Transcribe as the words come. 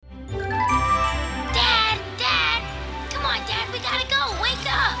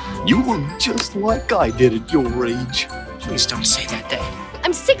You look just like I did at your age. Please don't say that, Dad.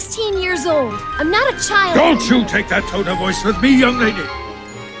 I'm 16 years old. I'm not a child. Don't you take that tone of voice with me, young lady.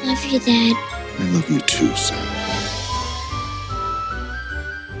 Love you, Dad. I love you too, son.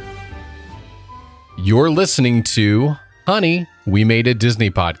 You're listening to Honey, We Made a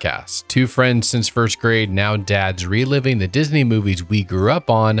Disney Podcast. Two friends since first grade, now dads reliving the Disney movies we grew up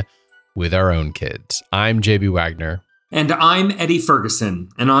on with our own kids. I'm JB Wagner. And I'm Eddie Ferguson.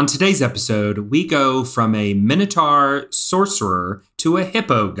 And on today's episode, we go from a Minotaur sorcerer to a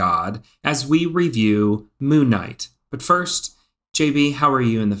Hippo god as we review Moon Knight. But first, JB, how are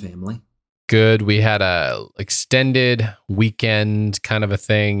you and the family? Good. We had a extended weekend kind of a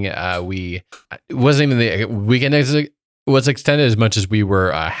thing. It wasn't even the weekend. It was extended as much as we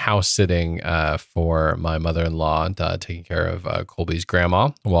were house sitting for my mother-in-law, taking care of Colby's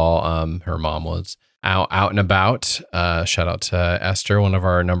grandma while her mom was out and about. Shout out to Esther, one of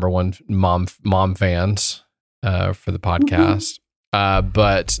our number one mom fans for the podcast.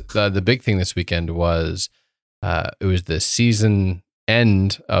 But the big thing this weekend was it was the season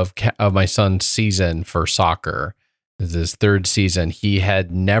end of my son's season for soccer. This is his third season. He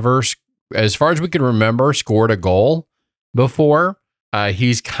had never, as far as we can remember, scored a goal before.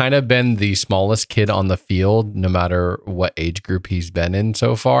 He's kind of been the smallest kid on the field, no matter what age group he's been in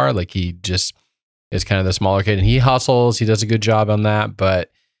so far. Like, he just is kind of the smaller kid, and he hustles. He does a good job on that,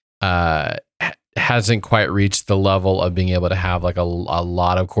 but hasn't quite reached the level of being able to have like a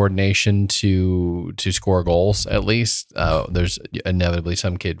lot of coordination to score goals. At least there's inevitably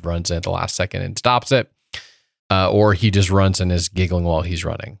some kid runs in at the last second and stops it, or he just runs and is giggling while he's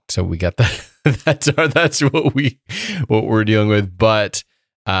running. So we get that. That's what we're dealing with. But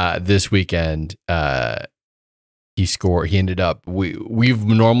this weekend, he scored. He ended up. We've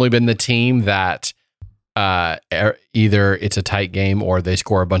normally been the team that either it's a tight game or they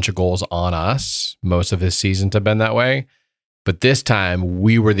score a bunch of goals on us. Most of his seasons have been that way, but this time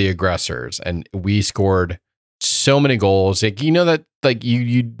we were the aggressors and we scored so many goals. Like, you know, that like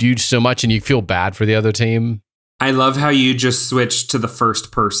you do so much and you feel bad for the other team. I love how you just switched to the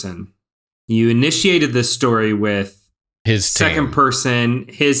first person. You initiated this story with his second person,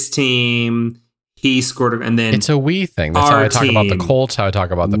 his team. He scored, and then it's a we thing. That's how I talk about the Colts. How I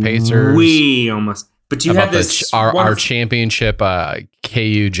talk about the Pacers. We almost. But you had this our championship,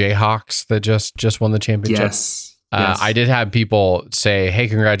 KU Jayhawks that just won the championship. Yes. I did have people say, "Hey,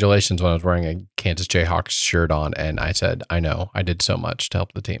 congratulations!" when I was wearing a Kansas Jayhawks shirt on, and I said, "I know, I did so much to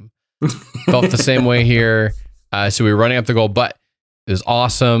help the team." Felt the same way here. So we were running up the goal, but it was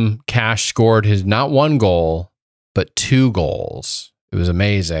awesome. Cash scored his not one goal, but 2 goals. It was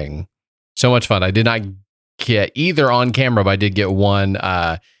amazing, so much fun. I did not get either on camera, but I did get one.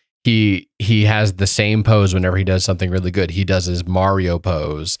 He has the same pose whenever he does something really good. He does his Mario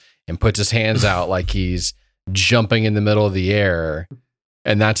pose and puts his hands out like he's jumping in the middle of the air.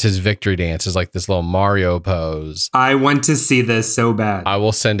 And that's his victory dance, is like this little Mario pose. I want to see this so bad. I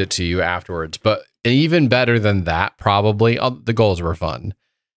will send it to you afterwards. But even better than that, probably, the goals were fun.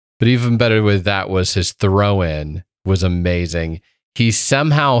 But even better with that was his throw-in was amazing. He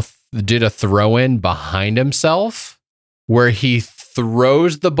somehow did a throw-in behind himself where he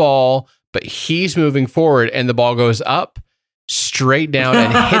throws the ball, but he's moving forward and the ball goes up straight down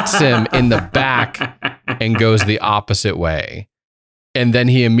and hits him in the back and goes the opposite way. And then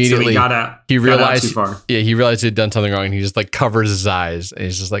he immediately he realized he realized he'd done something wrong, and he just like covers his eyes and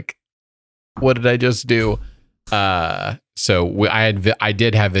he's just like, what did I just do? So I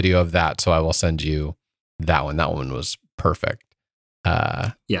did have video of that, so I will send you that one. That one was perfect.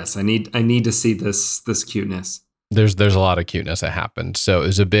 Yes, I need to see this cuteness. There's a lot of cuteness that happened. So it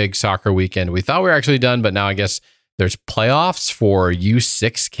was a big soccer weekend. We thought we were actually done, but now I guess there's playoffs for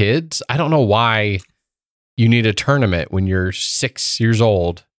U6 kids. I don't know why you need a tournament when you're 6 years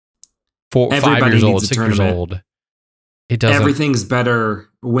old, 5 years old, 6 years old. It doesn't. Everything's better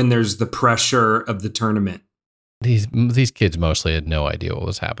when there's the pressure of the tournament. These kids mostly had no idea what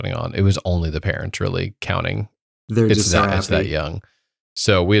was happening on. It was only the parents really counting. It's that young.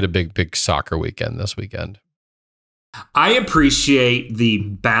 So we had a big soccer weekend this weekend. I appreciate the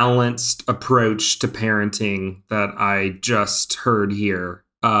balanced approach to parenting that I just heard here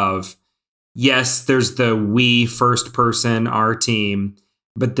of, yes, there's the we first person, our team,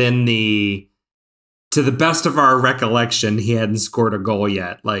 but then to the best of our recollection, he hadn't scored a goal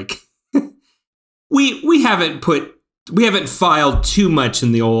yet. Like we haven't filed too much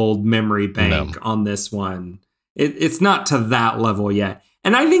in the old memory bank on this one. It's not to that level yet.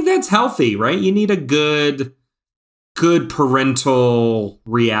 And I think that's healthy, right? You need a good parental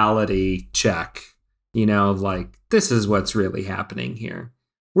reality check, like this is what's really happening here.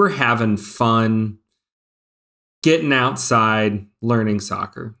 we're having fun, getting outside, learning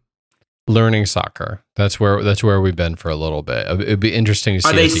soccer. Learning soccer. That's where we've been for a little bit. It'd be interesting to see.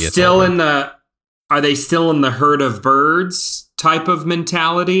 Are they still in the herd of birds type of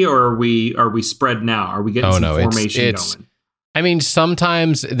mentality, or are we spread now? Are we getting formation going? I mean,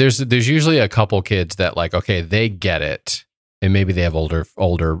 sometimes there's usually a couple kids that like, okay, they get it, and maybe they have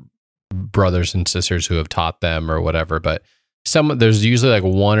older brothers and sisters who have taught them or whatever. But there's usually like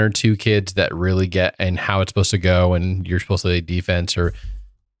one or two kids that really get and how it's supposed to go, and you're supposed to play defense. Or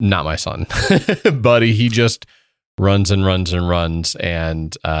not my son, buddy. He just runs and runs and runs,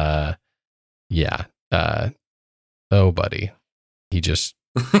 and yeah. Oh, buddy, he just.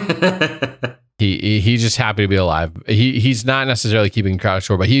 He's just happy to be alive. He's not necessarily keeping track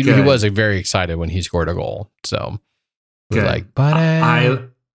score, but he was very excited when he scored a goal. So we're like, but I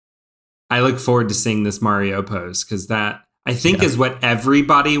look forward to seeing this Mario pose, because that I think is what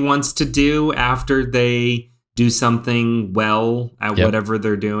everybody wants to do after they do something well at whatever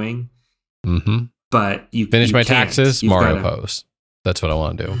they're doing. Mm-hmm. But you finish my can't. taxes, Mario pose. That's what I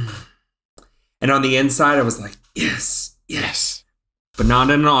want to do. And on the inside, I was like, yes, but not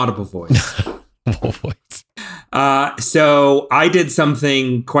in an audible voice. So I did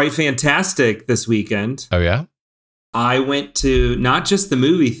something quite fantastic this weekend. Oh, yeah? I went to not just the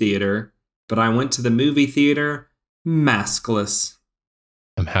movie theater, but I went to the movie theater maskless.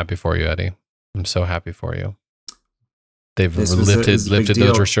 I'm happy for you, Eddie. I'm so happy for you. They've lifted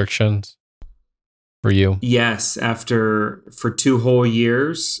those restrictions for you. Yes, for 2 whole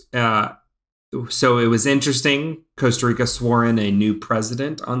years. So it was interesting. Costa Rica swore in a new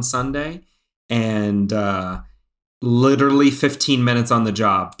president on Sunday, and literally 15 minutes on the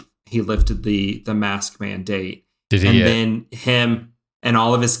job, he lifted the mask mandate. Did he? And then him and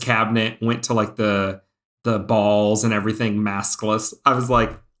all of his cabinet went to like the balls and everything maskless. I was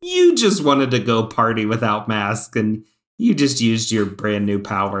like, you just wanted to go party without mask, and you just used your brand new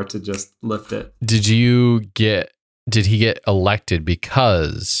power to just lift it. Did he get elected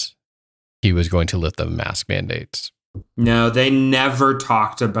because he was going to lift the mask mandates? No, they never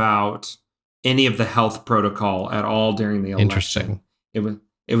talked about any of the health protocol at all during the election. Interesting.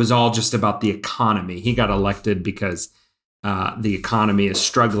 It was all just about the economy. He got elected because the economy is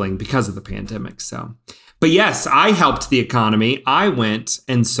struggling because of the pandemic. So, but yes, I helped the economy. I went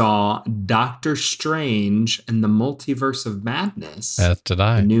and saw Doctor Strange and the Multiverse of Madness. As did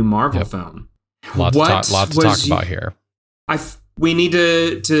I. The new Marvel film. Lots to talk about here. We need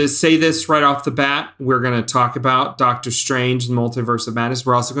to say this right off the bat. We're going to talk about Doctor Strange and Multiverse of Madness.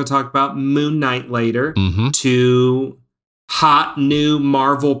 We're also going to talk about Moon Knight later. Mm-hmm. 2 hot new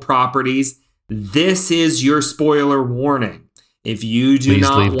Marvel properties. This is your spoiler warning. If you do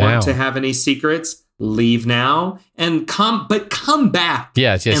not want to have any secrets, leave now and come back.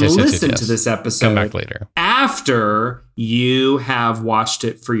 Yes, and listen to this episode. Come back later After you have watched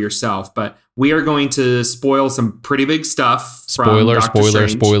it for yourself. But we are going to spoil some pretty big stuff. Spoiler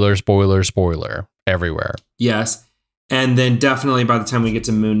everywhere. Yes. And then definitely by the time we get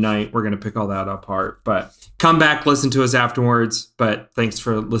to Moon Knight, we're going to pick all that apart. But come back, listen to us afterwards. But thanks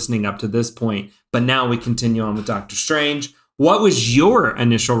for listening up to this point. But now we continue on with Doctor Strange. What was your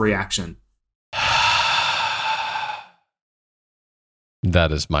initial reaction?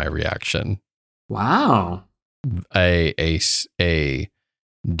 That is my reaction. Wow. A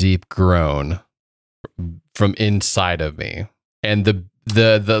deep groan from inside of me. And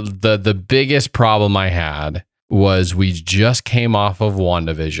the biggest problem I had was we just came off of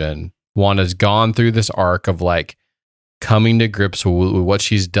WandaVision. Wanda's gone through this arc of like coming to grips with what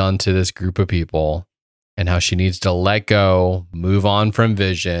she's done to this group of people and how she needs to let go, move on from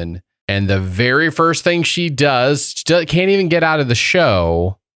Vision. And the very first thing she can't even get out of the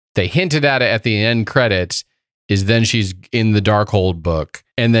show. They hinted at it at the end credits, is then she's in the Darkhold book.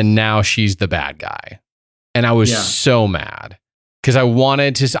 And then now she's the bad guy. And I was so mad because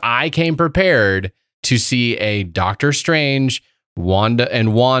I came prepared to see a Doctor Strange,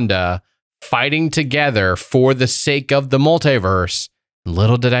 Wanda fighting together for the sake of the multiverse.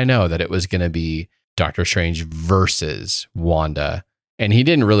 Little did I know that it was going to be Doctor Strange versus Wanda. And he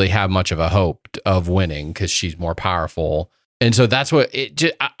didn't really have much of a hope of winning because she's more powerful. And so that's what it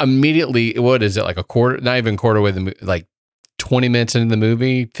just immediately, what is it, like a quarter, not even quarter way, like 20 minutes into the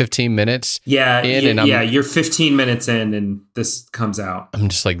movie, 15 minutes. You're 15 minutes in and this comes out. I'm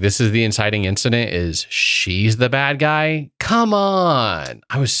just like, this is the inciting incident, is she's the bad guy? Come on.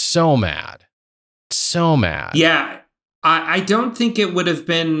 I was so mad. So mad. Yeah. I don't think it would have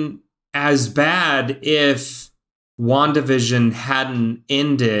been as bad if WandaVision hadn't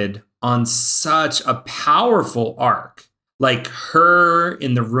ended on such a powerful arc. like her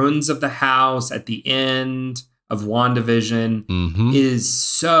in the ruins of the house at the end of WandaVision is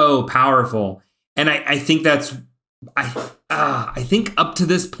so powerful. And I think that's, I think up to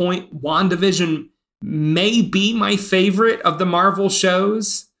this point, WandaVision may be my favorite of the Marvel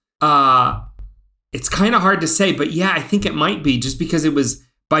shows. It's kind of hard to say, but yeah, I think it might be, just because it was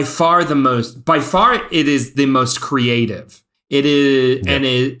by far it is the most creative. It is, and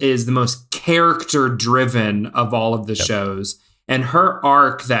it is the most character driven of all of the shows. And her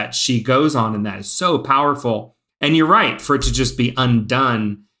arc that she goes on in that is so powerful. And you're right, for it to just be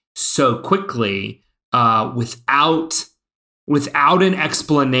undone so quickly, without an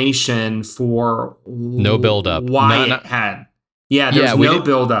explanation for no build up, why it had. Yeah, there's no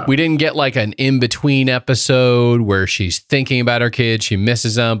build up. We didn't get like an in-between episode where she's thinking about her kids, she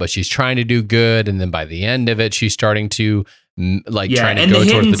misses them, but she's trying to do good, and then by the end of it, she's starting to trying to go towards the dark side. And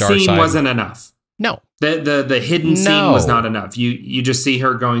the hidden scene wasn't enough. No. The hidden scene was not enough. You just see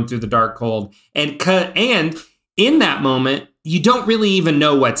her going through the dark cold, and in that moment, you don't really even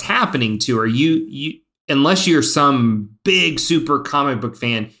know what's happening to her. You unless you're some big super comic book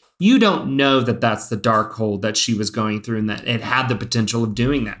fan, you don't know that that's the dark hold that she was going through, and that it had the potential of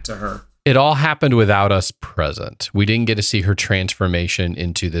doing that to her. It all happened without us present. We didn't get to see her transformation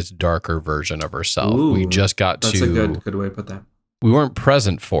into this darker version of herself. Ooh, we just got that's a good way to put that. We weren't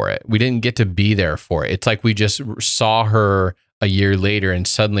present for it. We didn't get to be there for it. It's like we just saw her a year later, and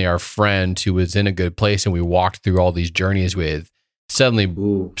suddenly our friend who was in a good place and we walked through all these journeys with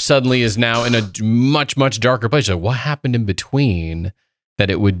suddenly is now in a much, much darker place. Like, what happened in between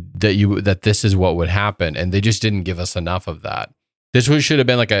that this is what would happen? And they just didn't give us enough of that. This should have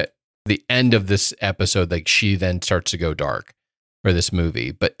been like the end of this episode. Like, she then starts to go dark for this movie,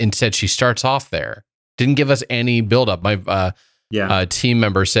 but instead she starts off there. Didn't give us any buildup. My team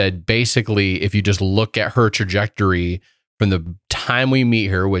member said, basically, if you just look at her trajectory from the time we meet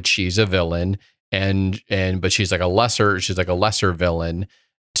her, which she's a villain, but she's like a lesser villain,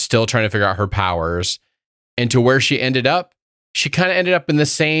 still trying to figure out her powers, and to where she ended up, she kind of ended up in the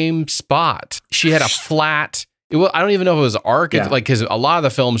same spot. She had a flat. I don't even know if it was an arc. Yeah. Because a lot of the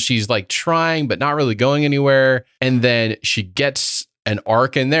films, she's like trying, but not really going anywhere. And then she gets an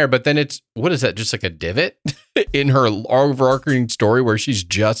arc in there, but then what is that? Just like a divot in her overarching story where she's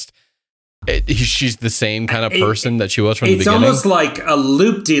the same kind of person that she was from the beginning. It's almost like a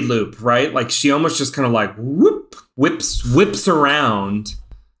loop-de-loop, right? Like she almost just kind of like whips around.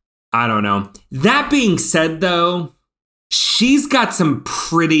 I don't know. That being said, though, she's got some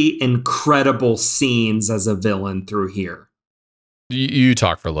pretty incredible scenes as a villain through here. You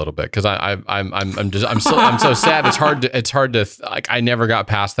talk for a little bit, because I'm so sad. It's hard to like. I never got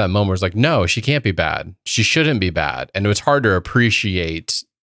past that moment where it's like, no, she can't be bad. She shouldn't be bad, and it's hard to appreciate.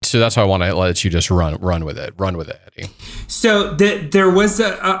 So that's why I want to let you just run with it, Eddie. So there was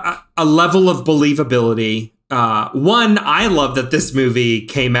a level of believability. One, I love that this movie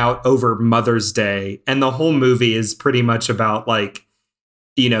came out over Mother's Day, and the whole movie is pretty much about like,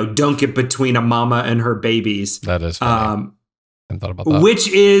 don't get between a mama and her babies. That is funny. I thought about that. Which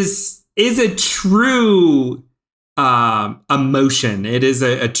is a true emotion. It is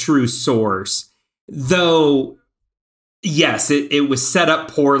a true source, though. Yes, it was set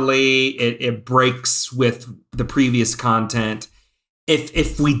up poorly. It breaks with the previous content.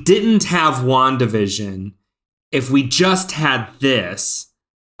 If we didn't have WandaVision, if we just had this,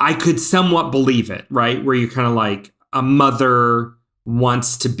 I could somewhat believe it, right? Where you're kind of like, a mother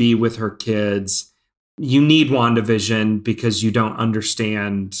wants to be with her kids. You need WandaVision because you don't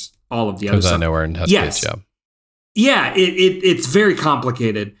understand all of the other stuff. Comes out nowhere and has kids, yeah. It's very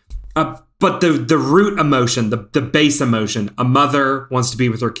complicated. But the root emotion, the base emotion, a mother wants to be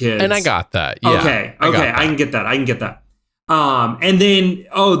with her kids. And I got that. Yeah, okay. I can get that. And then,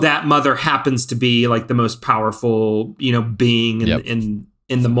 that mother happens to be like the most powerful, being in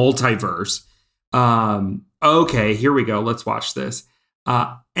the multiverse. Okay, here we go. Let's watch this.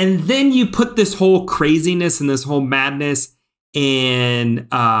 And then you put this whole craziness and this whole madness in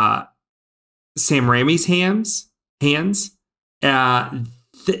Sam Raimi's hands.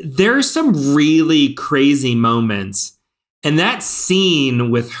 There's some really crazy moments, and that scene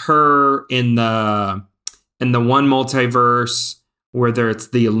with her in the one multiverse where it's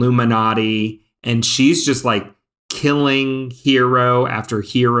the Illuminati, and she's just like killing hero after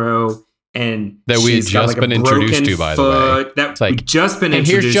hero, and that we had just been introduced to, by the way. That we've just been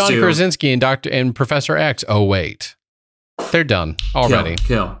introduced to. And here's John Krasinski and Professor X. Oh wait, they're done already.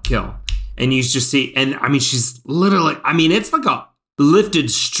 Kill, and you just see, and I mean, she's literally. I mean, it's like a lifted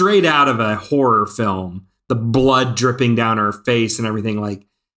straight out of a horror film, the blood dripping down her face and everything. Like,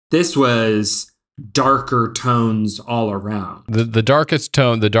 this was darker tones all around. The darkest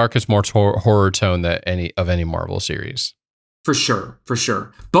tone, the darkest, more horror tone that any Marvel series. For sure.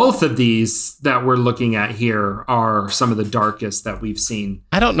 Both of these that we're looking at here are some of the darkest that we've seen.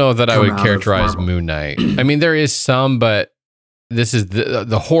 I don't know that I would characterize Moon Knight. I mean, there is some, but this is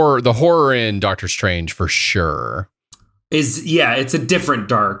the horror in Doctor Strange for sure. It's a different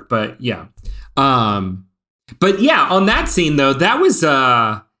dark, but yeah. But yeah, on that scene though, that was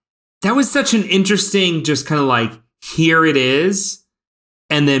such an interesting, just kind of like, here it is,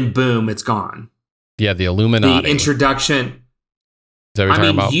 and then boom, it's gone. Yeah, the Illuminati. The introduction. Is that what you're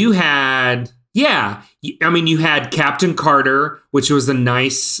talking about? You had Captain Carter, which was a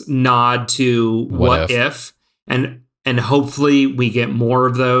nice nod to What If? And hopefully we get more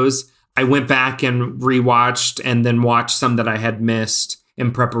of those. I went back and rewatched and then watched some that I had missed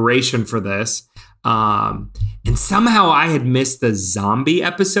in preparation for this. And somehow I had missed the zombie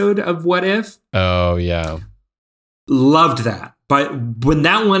episode of What If. Oh, yeah. Loved that. But when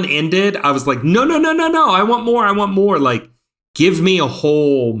that one ended, I was like, no. I want more. Like, give me a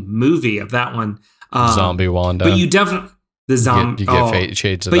whole movie of that one. Zombie Wanda. But you definitely, the zombie. You get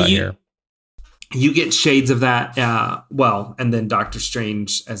shades of that here. You get shades of that. And then Doctor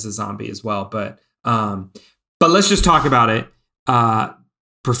Strange as a zombie as well. But let's just talk about it.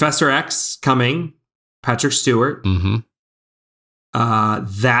 Professor X coming, Patrick Stewart. Mm-hmm.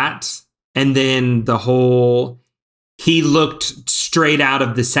 That, and then the whole, he looked straight out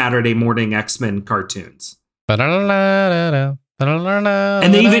of the Saturday morning X-Men cartoons. And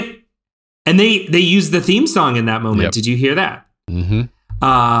they used the theme song in that moment. Yep. Did you hear that? Mm-hmm.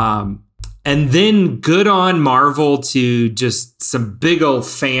 And then good on Marvel to just some big old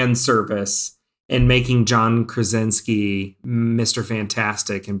fan service and making John Krasinski Mr.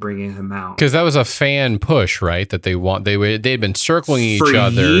 Fantastic and bringing him out. Because that was a fan push, right? That they'd been circling each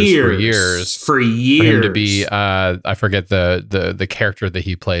other for years. For him to be, I forget the character that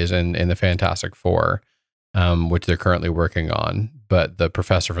he plays in the Fantastic Four, which they're currently working on. But the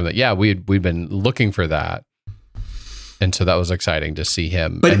professor from that, we'd been looking for that. And so that was exciting to see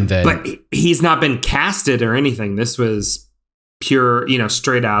him. But he's not been casted or anything. This was pure,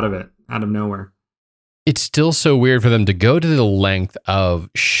 straight out of nowhere. It's still so weird for them to go to the length of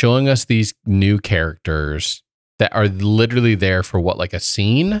showing us these new characters that are literally there for like a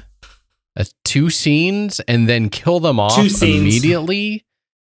scene, 2 scenes, and then kill them off immediately.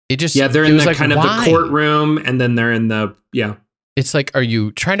 It just, they're in the kind of the courtroom, and then they're in the, It's like, are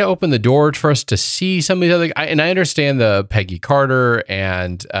you trying to open the door for us to see some of these other? And I understand the Peggy Carter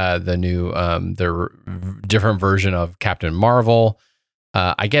and the new, the different version of Captain Marvel.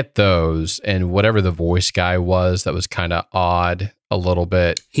 I get those, and whatever the voice guy was, that was kind of odd a little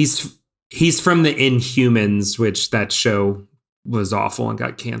bit. He's from the Inhumans, which that show was awful and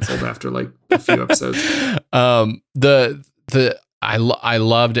got canceled after like a few episodes. I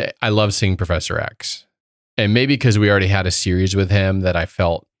loved seeing Professor X. And maybe because we already had a series with him that I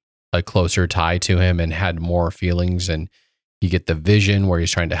felt a closer tie to him and had more feelings. And you get the vision where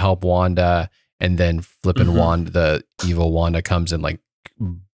he's trying to help Wanda, and then flipping Wanda, the evil Wanda, comes and like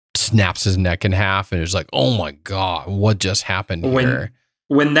snaps his neck in half. And it's like, oh my God, what just happened here?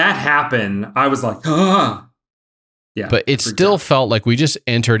 When that happened, I was like, ah. Yeah. But it still felt like we just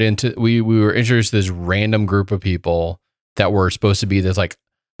entered into, we were introduced to this random group of people that were supposed to be this like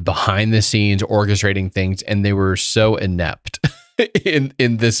behind the scenes orchestrating things, and they were so inept in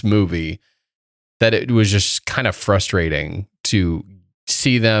this movie that it was just kind of frustrating to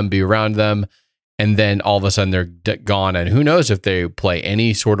see them, be around them, and then all of a sudden they're gone, and who knows if they play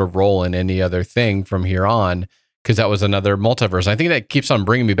any sort of role in any other thing from here on, because that was another multiverse. I think that keeps on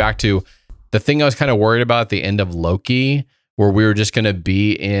bringing me back to the thing I was kind of worried about at the end of Loki, where we were just going to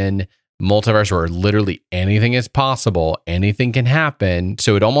be in multiverse where literally anything is possible, anything can happen.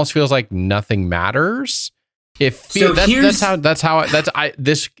 So it almost feels like nothing matters. So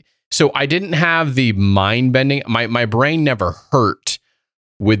I didn't have the mind bending. My brain never hurt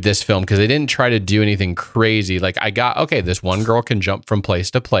with this film because they didn't try to do anything crazy. Like I got, okay, this one girl can jump from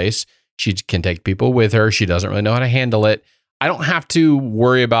place to place. She can take people with her. She doesn't really know how to handle it. I don't have to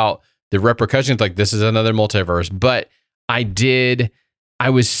worry about the repercussions. Like this is another multiverse, but I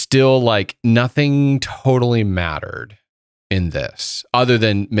was still like, nothing totally mattered in this other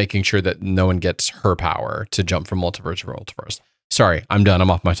than making sure that no one gets her power to jump from multiverse to multiverse. Sorry, I'm done. I'm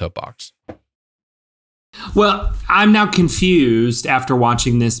off my soapbox. Well, I'm now confused after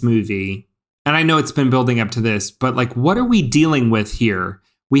watching this movie, and I know it's been building up to this, but like, what are we dealing with here?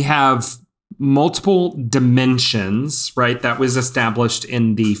 We have multiple dimensions, right? That was established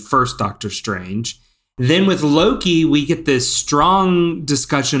in the first Doctor Strange. Then with Loki, we get this strong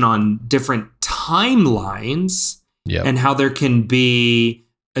discussion on different timelines Yep. and how there can be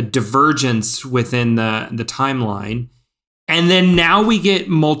a divergence within the timeline. And then now we get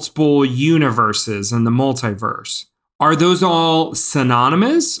multiple universes in the multiverse. Are those all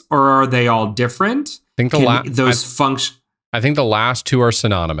synonymous or are they all different? I think function. I think the last two are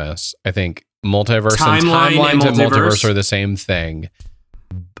synonymous. I think multiverse and Timeline timelines and multiverse multiverse are the same thing.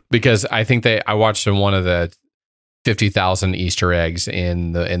 Because I think I watched in one of the 50,000 Easter eggs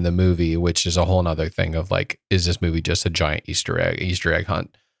in the movie, which is a whole nother thing of like, is this movie just a giant Easter egg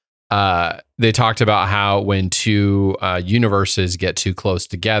hunt? They talked about how when two universes get too close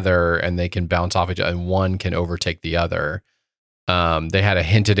together and they can bounce off each other and one can overtake the other. They had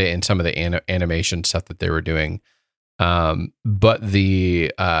hinted it in some of the animation stuff that they were doing. But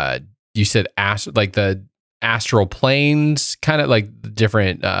the you said like the astral planes, kind of like the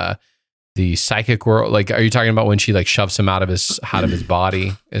different the psychic world. Like, are you talking about when she like shoves him out of his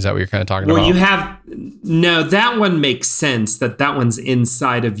body? Is that what you're kind of talking about? Well, no, that one makes sense that one's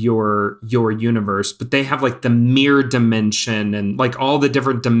inside of your universe, but they have like the mirror dimension and like all the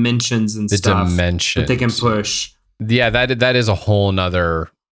different dimensions and stuff that they can push. Yeah, that is a whole nother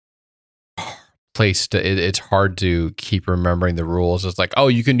place it's hard to keep remembering the rules. It's like, oh,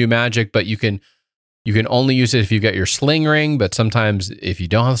 you can do magic, but you can only use it if you get your sling ring, but sometimes if you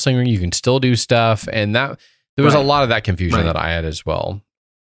don't have a sling ring, you can still do stuff. And that there was a lot of that confusion that I had as well.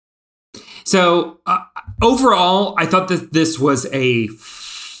 So overall, I thought that this was a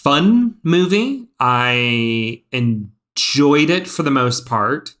fun movie. I enjoyed it for the most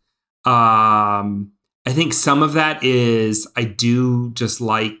part. I think some of that is I do just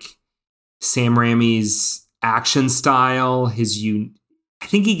like Sam Raimi's action style. I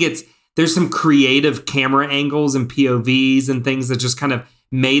think there's some creative camera angles and POVs and things that just kind of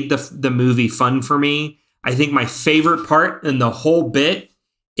made the movie fun for me. I think my favorite part in the whole bit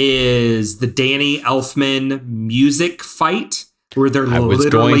is the Danny Elfman music fight where they're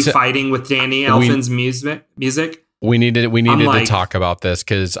literally fighting with Danny Elfman's music. We needed to talk about this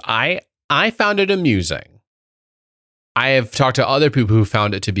because I found it amusing. I have talked to other people who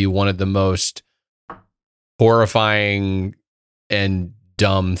found it to be one of the most horrifying and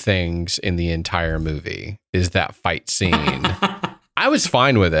dumb things in the entire movie is that fight scene. I was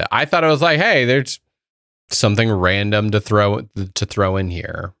fine with it. I thought it was like, hey, there's something random to throw in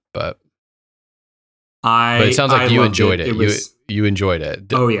here, but it sounds like you enjoyed it. You enjoyed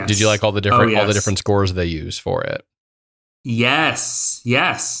it. Oh yes. Did you like all the different scores they use for it? Yes.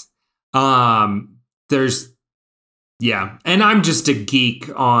 And I'm just a geek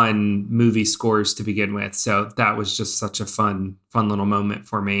on movie scores to begin with, so that was just such a fun little moment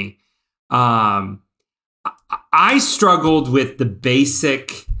for me. I struggled with the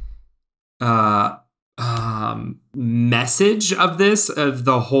basic message of this, of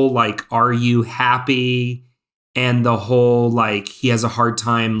the whole like, are you happy? And the whole like, he has a hard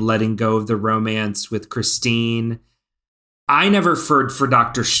time letting go of the romance with Christine. I never for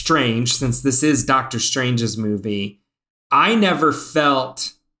Doctor Strange, since this is Doctor Strange's movie, I never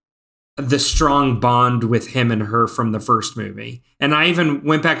felt the strong bond with him and her from the first movie. And I even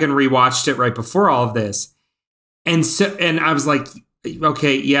went back and rewatched it right before all of this. And I was like,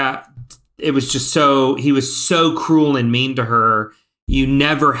 okay, yeah, it was just he was so cruel and mean to her. You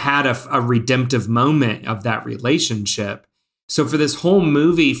never had a redemptive moment of that relationship. So for this whole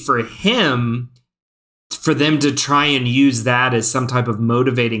movie, for them to try and use that as some type of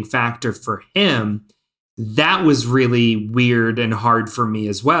motivating factor for him, that was really weird and hard for me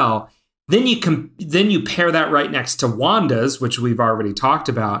as well. Then you pair that right next to Wanda's, which we've already talked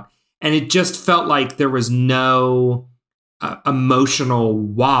about, and it just felt like there was no emotional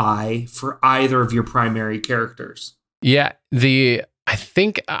why for either of your primary characters. Yeah, I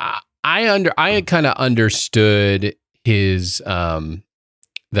think I kind of understood his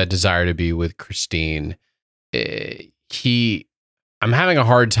that desire to be with Christine. I'm having a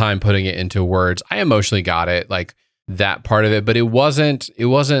hard time putting it into words. I emotionally got it, like that part of it, but it wasn't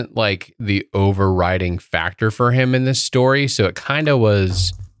like the overriding factor for him in this story. So it kind of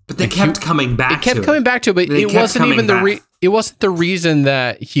was. But they kept coming back. It kept coming back to it, but it wasn't even it wasn't the reason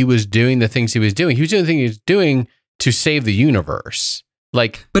that he was doing the things he was doing. He was doing the things he was doing to save the universe.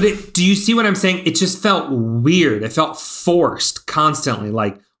 Like, but do you see what I'm saying? It just felt weird. It felt forced constantly.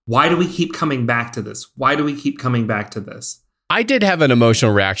 Like, why do we keep coming back to this? Why do we keep coming back to this? I did have an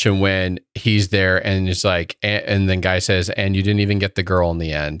emotional reaction when he's there and it's like, and then guy says, and you didn't even get the girl in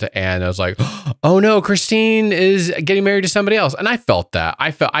the end. And I was like, oh no, Christine is getting married to somebody else. And I felt that.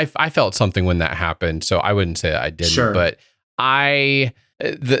 I felt something when that happened. So I wouldn't say that I didn't, but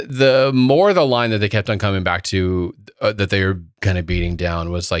the more the line that they kept on coming back to that they were kind of beating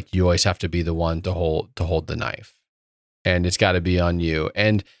down was like, you always have to be the one to hold the knife, and it's got to be on you.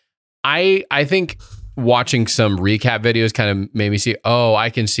 And I think watching some recap videos kind of made me see, oh, I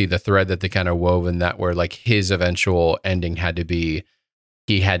can see the thread that they kind of wove in that, where like his eventual ending had to be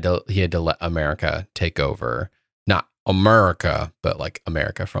he had to let America take over, not America, but like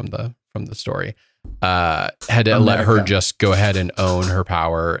America from the story. Had to let her just go ahead and own her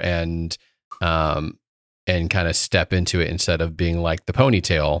power and kind of step into it, instead of being like the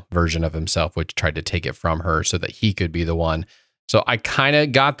ponytail version of himself, which tried to take it from her so that he could be the one. So I kind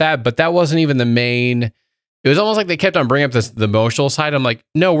of got that, but that wasn't even the main. It was almost like they kept on bringing up the emotional side. I'm like,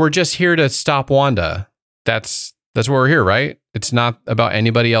 no, we're just here to stop Wanda. That's why we're here, right? It's not about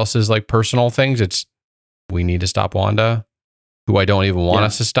anybody else's like personal things. It's, we need to stop Wanda, who I don't even want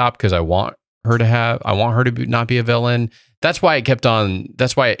us to stop, because I want her to not be a villain. That's why it kept on.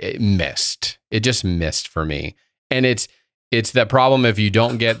 That's why it missed. It just missed for me. And it's that problem if you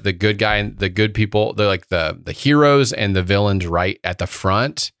don't get the good guy and the good people, the heroes and the villains right at the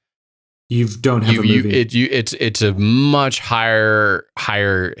front, you don't have a movie. It's a much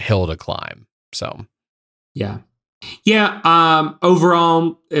higher hill to climb. So yeah.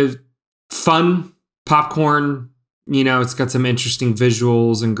 Overall, fun popcorn. It's got some interesting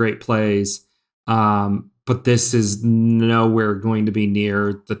visuals and great plays. But this is nowhere going to be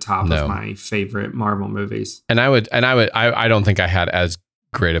near the top of my favorite Marvel movies. And I don't think I had as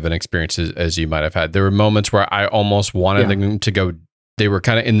great of an experience as you might have had. There were moments where I almost wanted them to go. They were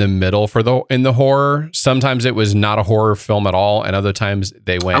kind of in the middle in the horror. Sometimes it was not a horror film at all, and other times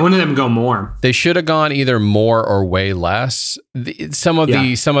they went. I wanted them to go more. They should have gone either more or way less. Some of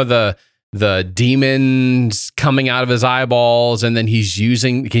the demons coming out of his eyeballs, and then he's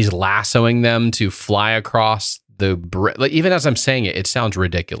lassoing them to fly across like, even as I'm saying it sounds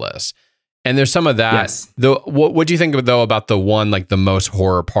ridiculous. And there's some of that. Yes. What do you think though about the one, like the most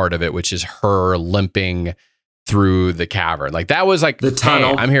horror part of it, which is her limping through the cavern? Like that was like the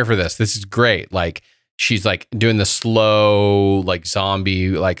tunnel. Hey, I'm here for this. This is great. Like she's like doing the slow, like zombie,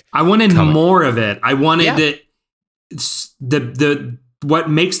 like I wanted more of it. I wanted it.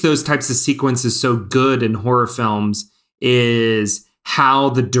 What makes those types of sequences so good in horror films is how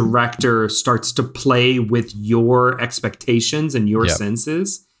the director starts to play with your expectations and your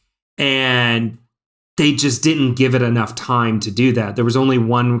senses. And they just didn't give it enough time to do that. There was only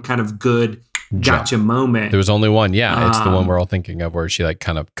one kind of good gotcha moment. There was only one. Yeah. It's the one we're all thinking of, where she like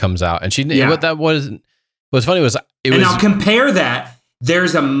kind of comes out and what was funny was now compare that.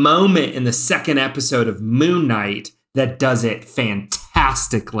 There's a moment in the second episode of Moon Knight that does it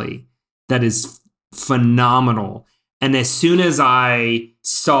fantastically. That is phenomenal. And as soon as I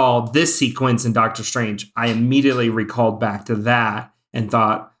saw this sequence in Doctor Strange, I immediately recalled back to that and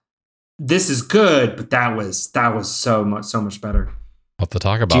thought, this is good, but that was so much better. We'll have to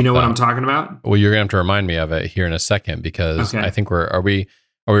talk about. Do you know what I'm talking about? Well, you're gonna have to remind me of it here in a second, because I think are we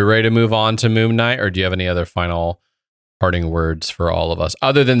ready to move on to Moon Knight, or do you have any other final parting words for all of us,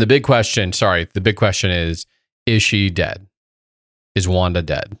 other than the big question? Sorry, the big question is she dead? Is Wanda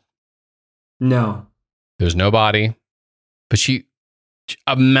dead? No. There's no body, but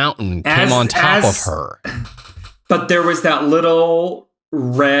a mountain came on top of her. But there was that little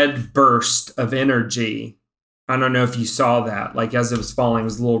red burst of energy. I don't know if you saw that. Like as it was falling, it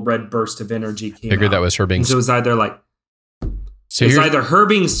was a little red burst of energy came Figured out. That was her being. So it was either like. So it's either her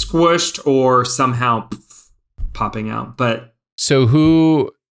being squished or somehow popping out. But so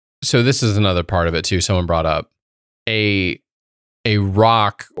this is another part of it too. Someone brought up a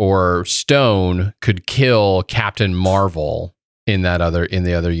rock or stone could kill Captain Marvel in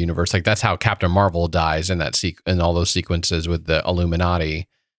the other universe. Like that's how Captain Marvel dies in in all those sequences with the Illuminati.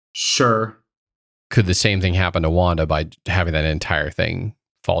 Sure. Could the same thing happen to Wanda by having that entire thing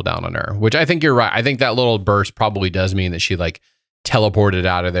fall down on her? Which I think you're right. I think that little burst probably does mean that she like teleported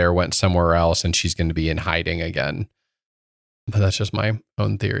out of there, went somewhere else, and she's going to be in hiding again. But that's just my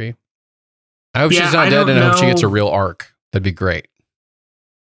own theory. I hope she's not dead, and I hope she gets a real arc. That'd be great.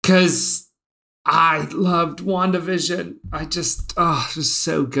 Because I loved WandaVision. It was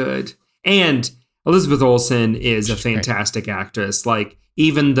so good. And Elizabeth Olsen is a fantastic actress. Like,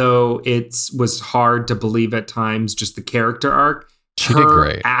 even though it was hard to believe at times, just the character arc, she did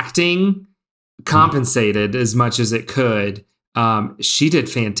great. Acting compensated as much as it could. She did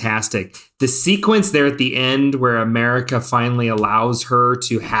fantastic. The sequence there at the end where America finally allows her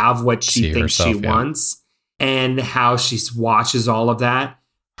to have what she thinks she wants, and how she watches all of that,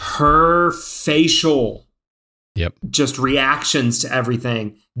 her facial just reactions to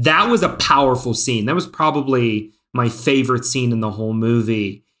everything. That was a powerful scene. That was probably my favorite scene in the whole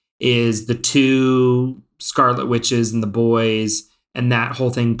movie is the two Scarlet Witches and the boys, and that whole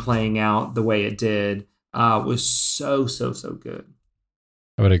thing playing out the way it did was so good.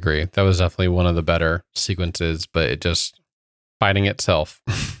 I would agree. That was definitely one of the better sequences, but it just fighting itself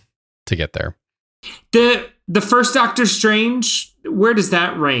to get there. The first Doctor Strange, where does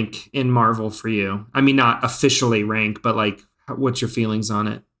that rank in Marvel for you? I mean, not officially rank, but like, what's your feelings on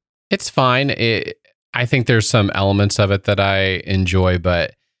it? It's fine. I think there's some elements of it that I enjoy,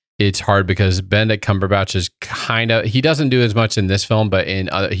 but it's hard because Benedict Cumberbatch is he doesn't do as much in this film, but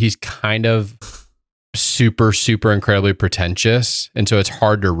he's kind of super incredibly pretentious, and so it's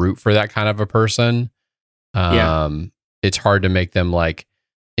hard to root for that kind of a person. It's hard to make them like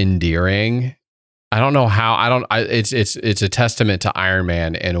endearing. I don't know how. It's a testament to Iron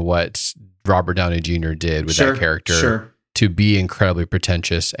Man and what Robert Downey Jr. did with that character to be incredibly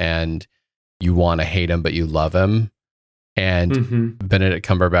pretentious, and you want to hate him but you love him. And Benedict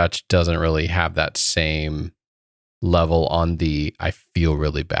Cumberbatch doesn't really have that same level on the I feel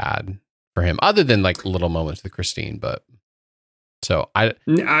really bad for him, other than like little moments with Christine. But so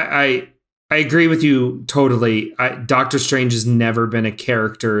I agree with you totally. Doctor Strange has never been a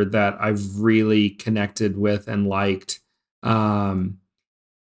character that I've really connected with and liked.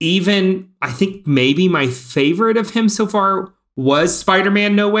 Even I think maybe my favorite of him so far was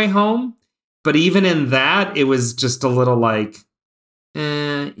Spider-Man No Way Home. But even in that, it was just a little like,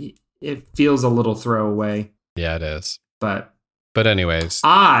 it feels a little throwaway. Yeah, it is. But anyways,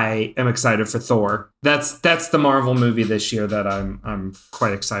 I am excited for Thor. That's the Marvel movie this year that I'm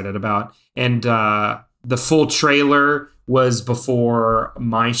quite excited about. And the full trailer was before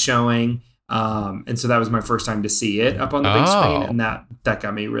my showing, and so that was my first time to see it up on the big screen, and that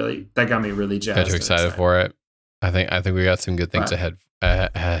got me really jazzed. Got you excited for it. I think we got some good things ahead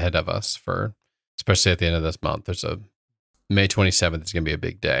of us, for especially at the end of this month. There's a May 27th is going to be a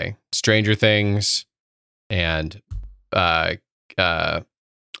big day. Stranger Things and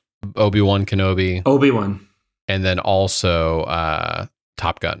Obi-Wan Kenobi, and then also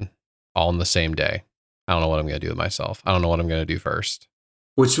Top Gun, all in the same day. I don't know what I'm going to do with myself. I don't know what I'm going to do first.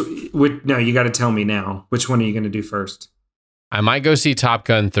 No, you got to tell me now. Which one are you going to do first? I might go see Top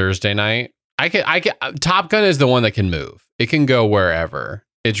Gun Thursday night. I can. Top Gun is the one that can move. It can go wherever.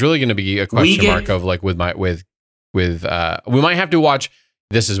 It's really going to be a question mark of like we might have to watch.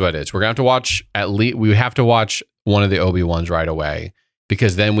 This is what it is. We're going to have to watch we have to watch one of the Obi-Wans right away,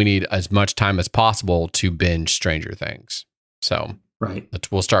 because then we need as much time as possible to binge Stranger Things. So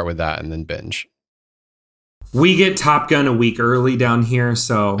we'll start with that and then binge. We get Top Gun a week early down here,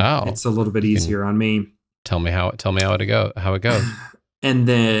 so it's a little bit easier on me. Tell me how it goes. And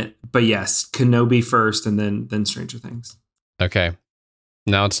then, but yes, Kenobi first, and then Stranger Things. Okay.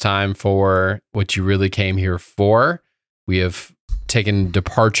 Now it's time for what you really came here for. We have taken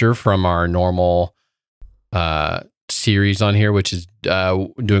departure from our normal series on here, which is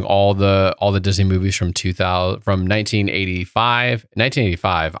doing all the Disney movies from 1985.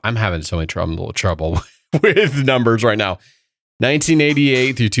 1985. I'm having so much trouble with numbers right now.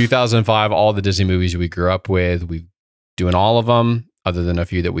 1988 through 2005, all the Disney movies we grew up with. We're doing all of them, other than a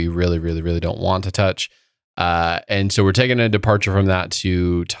few that we really don't want to touch. And so we're taking a departure from that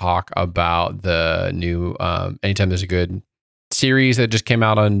to talk about the new, anytime there's a good series that just came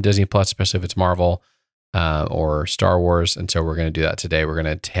out on Disney Plus, especially if it's Marvel or Star Wars. And so we're going to do that today. We're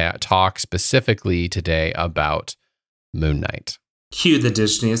going to talk specifically today about Moon Knight. Cue the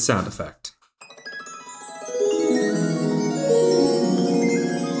Disney sound effect.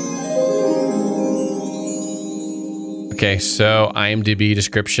 Okay, so IMDb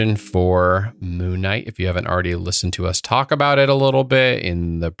description for Moon Knight. If you haven't already listened to us talk about it a little bit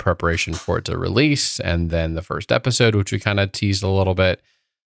in the preparation for it to release, and then the first episode, which we kind of teased a little bit,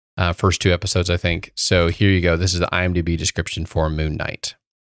 first 2 episodes, I think. So here you go. This is the IMDb description for Moon Knight.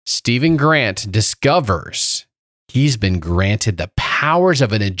 Stephen Grant discovers he's been granted the powers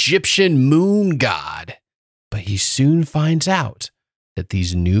of an Egyptian moon god, but he soon finds out that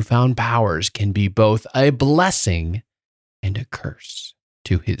these newfound powers can be both a blessing and a curse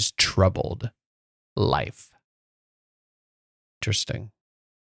to his troubled life. Interesting.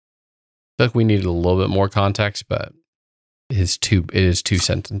 I feel like we needed a little bit more context, but it is 2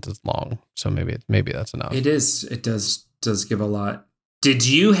 sentences long, so maybe that's enough. It is. It does give a lot. Did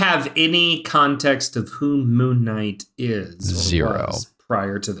you have any context of who Moon Knight is? Zero.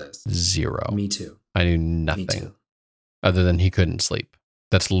 Prior to this? Zero. Me too. I knew nothing other than he couldn't sleep.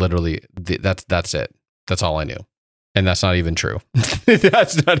 That's literally that's it. That's all I knew. And that's not even true.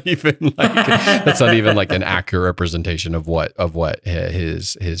 That's not even like an accurate representation of what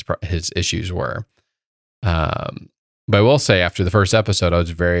his issues were. But I will say, after the first episode, I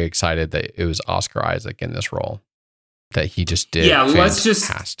was very excited that it was Oscar Isaac in this role. That he just did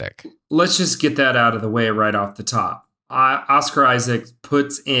fantastic. Let's just get that out of the way right off the top. Oscar Isaac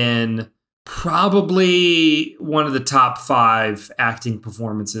puts in probably one of the top 5 acting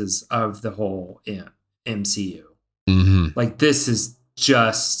performances of the whole MCU. Mm-hmm. Like, this is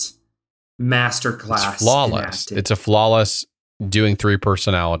just masterclass. It's flawless. It's a flawless doing 3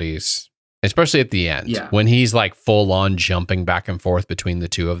 personalities, especially at the end. Yeah. When he's like full on jumping back and forth between the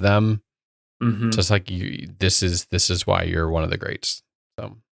two of them. Mm-hmm. Just like this is why you're one of the greats.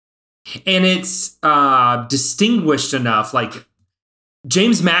 So, and it's distinguished enough. Like,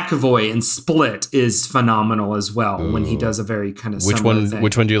 James McAvoy in Split is phenomenal as well. Ooh. When he does a very kind of similar thing.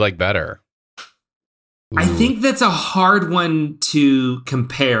 Which one do you like better? Ooh. I think that's a hard one to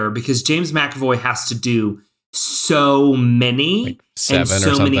compare because James McAvoy has to do so many like 7 and so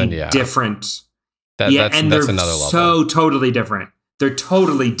or something. many different. That's and they're another level. So totally different. They're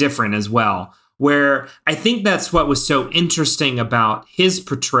totally different as well. Where I think that's what was so interesting about his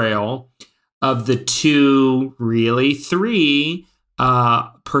portrayal of the 2, really 3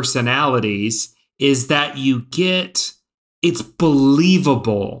 personalities is that you get, it's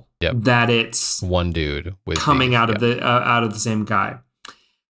believable that it's one dude with coming out of the same guy.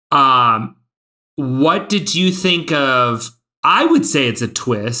 What did you think of? I would say it's a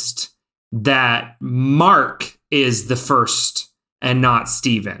twist that Mark is the first and not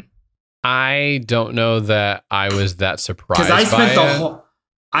Steven. I don't know that I was that surprised. Because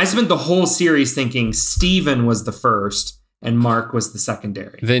I spent the whole series thinking Steven was the first and Mark was the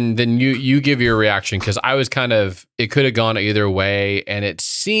secondary. Then you give your reaction, because I was it could have gone either way, and it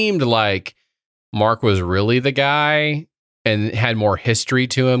seemed like Mark was really the guy and had more history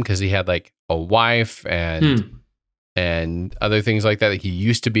to him because he had like a wife and other things like that. Like, he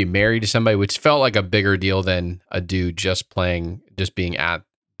used to be married to somebody, which felt like a bigger deal than a dude just being at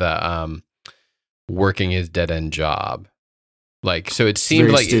the working his dead end job. Like, so it seemed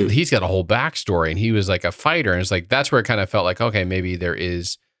like he's got a whole backstory and he was like a fighter. And it's like, that's where it kind of felt like, okay, maybe there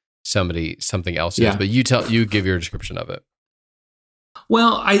is something else. Yeah. But you give your description of it.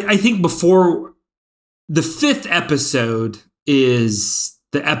 Well, I think before the 5th episode is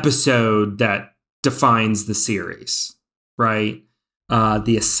the episode that defines the series, right?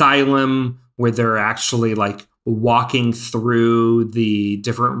 The asylum, where they're actually like walking through the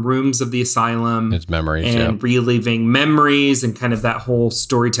different rooms of the asylum. It's memories, and reliving memories and kind of that whole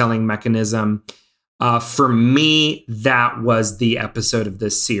storytelling mechanism. For me, that was the episode of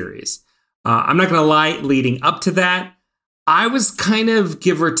this series. I'm not going to lie, leading up to that, I was kind of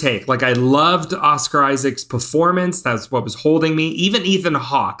give or take. Like, I loved Oscar Isaac's performance. That's what was holding me. Even Ethan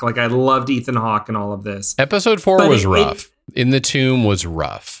Hawke. Like, I loved Ethan Hawke and all of this. Episode 4 was rough. In the Tomb was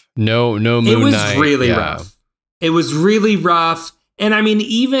rough. No Moon Knight. It was really rough. It was really rough. And I mean,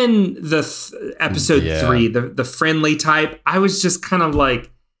 even the episode 3, the friendly type, I was just kind of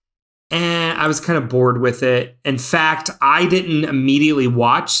like, I was kind of bored with it. In fact, I didn't immediately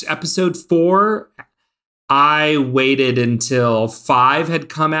watch episode 4. I waited until 5 had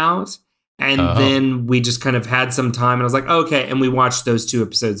come out. And then we just kind of had some time. And I was like, okay. And we watched those 2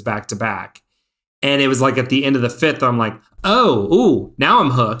 episodes back to back. And it was like at the end of the 5th, I'm like, now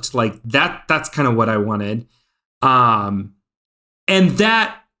I'm hooked. Like, that's kind of what I wanted. And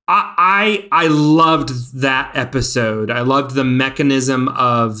that I loved that episode. I loved the mechanism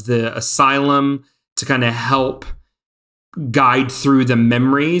of the asylum to kind of help guide through the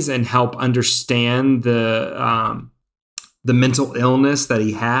memories and help understand the mental illness that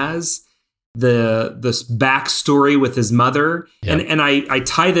he has, this backstory with his mother. Yep. And I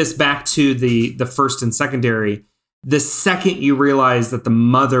tie this back to the first and secondary. The second you realize that the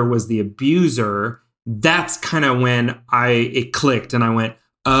mother was the abuser, that's kind of when it clicked and I went,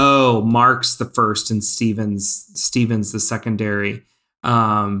 oh, Mark's the first and Steven's the secondary.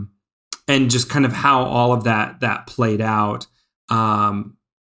 And just kind of how all of that played out. That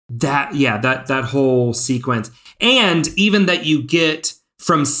whole sequence. And even that you get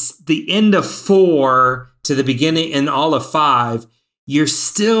from the end of 4 to the beginning and all of 5, you're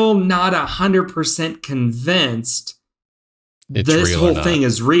still not 100% convinced this whole thing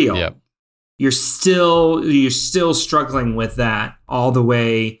is real. Yep. You're still struggling with that all the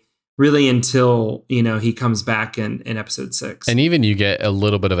way really until, he comes back in episode 6. And even you get a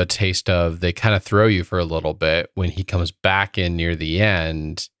little bit of a taste of, they kind of throw you for a little bit when he comes back in near the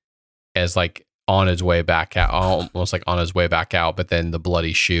end as like on his way back out, almost like on his way back out, but then the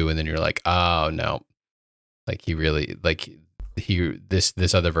bloody shoe. And then you're like, oh no, like he really, like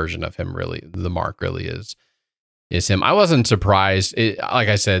this other version of him really, the Mark really is is him. I wasn't surprised. Like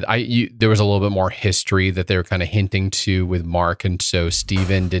I said, there was a little bit more history that they were kind of hinting to with Mark, and so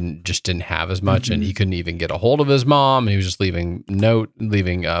Steven didn't have as much, and he couldn't even get a hold of his mom, and he was just leaving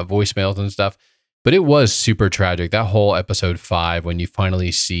voicemails and stuff. But it was super tragic. That whole episode 5, when you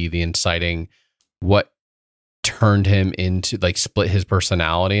finally see the inciting, what turned him into, like, split his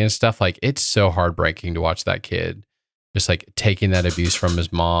personality and stuff. Like, it's so heartbreaking to watch that kid just like taking that abuse from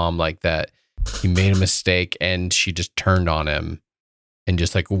his mom, like that. He made a mistake and she just turned on him, and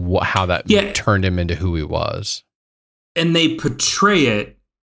just like how that turned him into who he was. And they portray it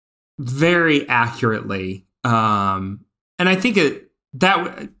very accurately. And I think it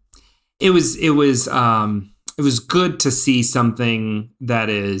was good to see something that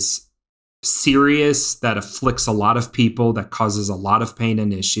is serious, that afflicts a lot of people, that causes a lot of pain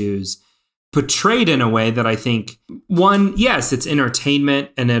and issues, portrayed in a way that I think, one, yes, it's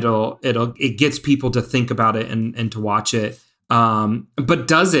entertainment, and it gets people to think about it and to watch it, but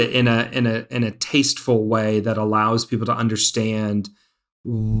does it in a tasteful way that allows people to understand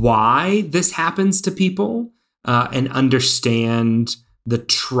why this happens to people, and understand the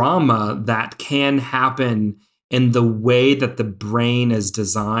trauma that can happen in the way that the brain is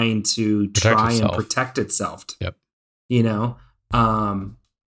designed to try and protect itself. Yep. You know.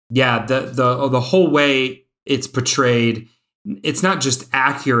 Yeah, the whole way it's portrayed, it's not just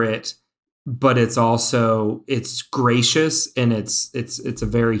accurate, but it's gracious, and it's a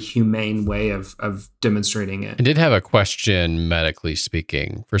very humane way of demonstrating it. I did have a question, medically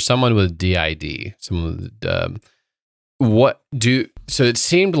speaking, for someone with DID. So it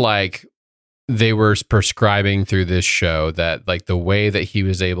seemed like they were prescribing through this show that, like, the way that he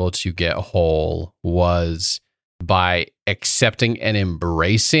was able to get whole was by accepting and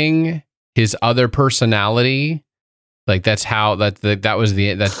embracing his other personality. Like, that's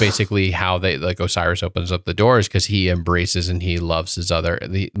basically how they, like, Osiris opens up the doors, because he embraces and he loves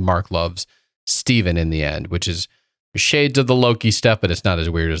Mark loves Steven in the end, which is shades of the Loki stuff, but it's not as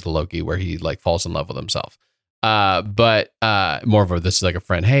weird as the Loki where he, like, falls in love with himself. But more of this is like a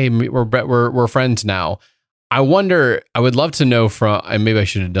friend. Hey, we're friends now. I wonder, I would love to know and maybe I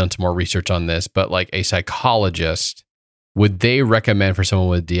should have done some more research on this, but like a psychologist, would they recommend for someone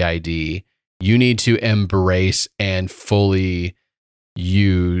with DID, you need to embrace and fully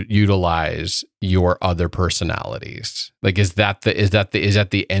utilize your other personalities? Like, is that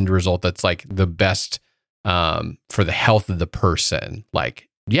the end result that's like the best for the health of the person? Like,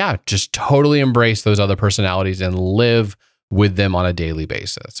 yeah, just totally embrace those other personalities and live with them on a daily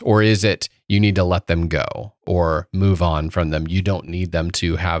basis? Or is it you need to let them go or move on from them? You don't need them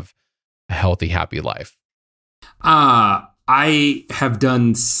to have a healthy, happy life. I have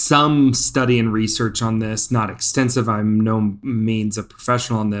done some study and research on this, not extensive. I'm no means a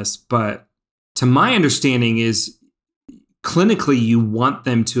professional on this, but to my understanding is clinically you want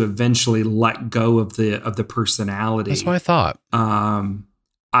them to eventually let go of the personality. That's what I thought.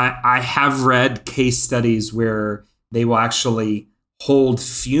 I have read case studies where they will actually hold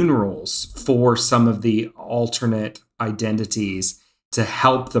funerals for some of the alternate identities to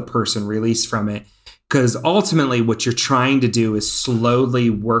help the person release from it. Because ultimately what you're trying to do is slowly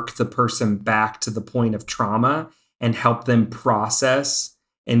work the person back to the point of trauma and help them process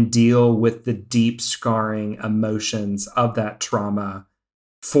and deal with the deep scarring emotions of that trauma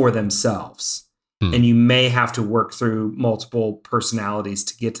for themselves. And you may have to work through multiple personalities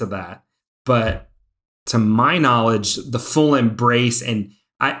to get to that. But to my knowledge, the full embrace, and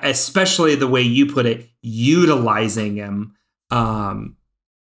especially the way you put it, utilizing him,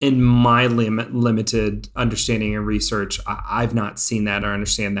 in my limited understanding and research, I've not seen that or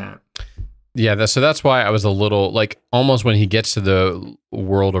understand that. Yeah, so that's why I was a little, like, almost when he gets to the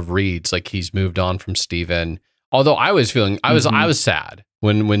world of Reeds, like, he's moved on from Steven. Although I was feeling, I was sad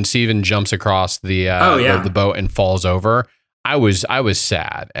when Steven jumps across the boat and falls over. I was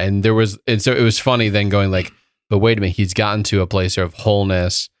sad, and so it was funny then going like, but wait a minute, he's gotten to a place of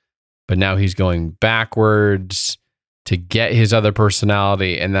wholeness, but now he's going backwards to get his other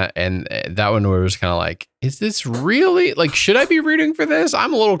personality, and that one where it was kind of like, is this really, like, should I be rooting for this?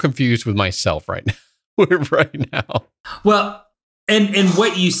 I'm a little confused with myself right now. Well, and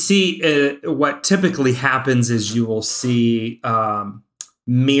what you see, what typically happens is you will see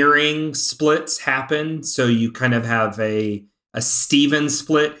mirroring splits happen. So you kind of have a Steven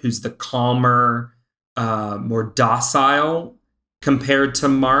split, who's the calmer, more docile compared to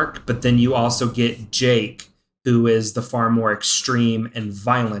Mark, but then you also get Jake, who is the far more extreme and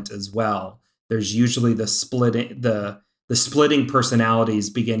violent as well. There's usually the splitting personalities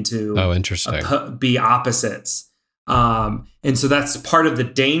begin to be opposites. And so that's part of the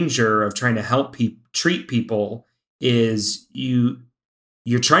danger of trying to help treat people is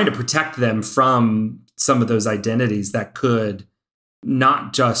you're trying to protect them from some of those identities that could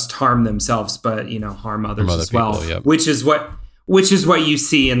not just harm themselves, but harm others other as well. people, yep. Which is what you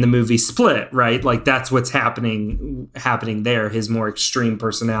see in the movie Split, right? Like that's what's happening there. His more extreme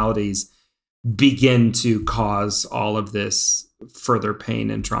personalities begin to cause all of this further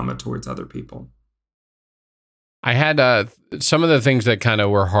pain and trauma towards other people. I had some of the things that kind of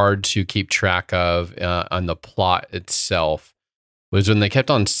were hard to keep track of on the plot itself was when they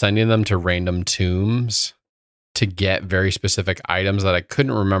kept on sending them to random tombs to get very specific items that I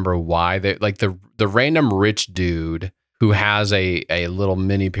couldn't remember why. They like the random rich dude who has a little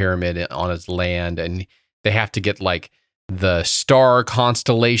mini pyramid on his land, and they have to get like the star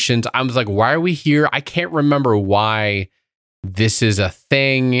constellations. I was like, why are we here? I can't remember why this is a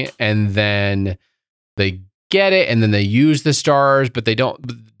thing. And then they get it, and then they use the stars, but they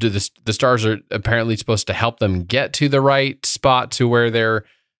don't. The stars are apparently supposed to help them get to the right spot to where they're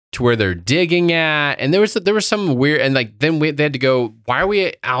digging at. And there was some weird, and like then they had to go, why are we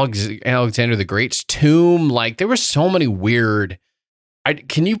at Alexander the Great's tomb? Like there were so many weird.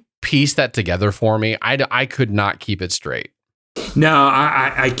 Can you piece that together for me? I could not keep it straight. No,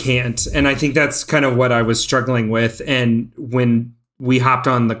 I can't. And I think that's kind of what I was struggling with. And when we hopped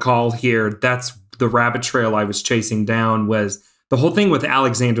on the call here, that's the rabbit trail I was chasing down, was the whole thing with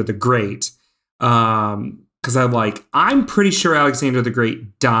Alexander the Great. Because I'm pretty sure Alexander the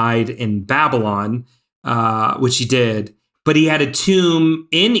Great died in Babylon, which he did. But he had a tomb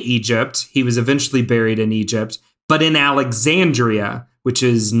in Egypt. He was eventually buried in Egypt, but in Alexandria, which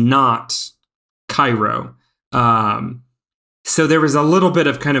is not Cairo. So there was a little bit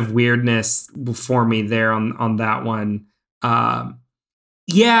of kind of weirdness for me there on that one.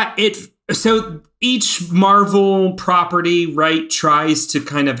 So each Marvel property, right, tries to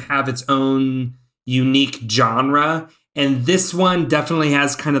kind of have its own unique genre. And this one definitely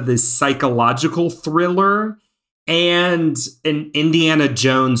has kind of this psychological thriller and an Indiana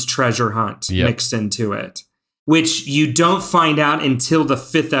Jones treasure hunt mixed into it, which you don't find out until the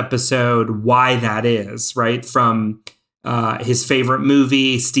 5th episode why that is, right? From his favorite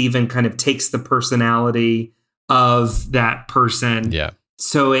movie, Steven kind of takes the personality of that person. Yeah.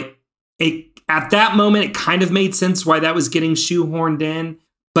 So it at that moment, it kind of made sense why that was getting shoehorned in,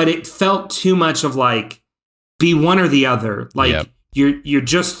 but it felt too much of like, be one or the other. Like you're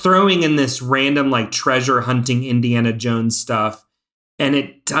just throwing in this random like treasure hunting Indiana Jones stuff, and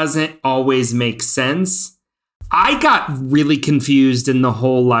it doesn't always make sense. I got really confused in the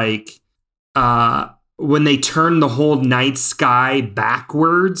whole like when they turned the whole night sky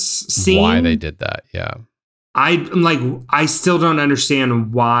backwards scene. Why they did that, yeah. I'm like, I still don't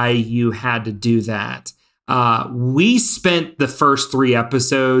understand why you had to do that. We spent the first 3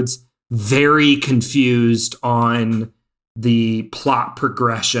 episodes very confused on the plot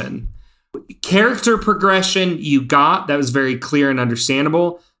progression. Character progression you got, that was very clear and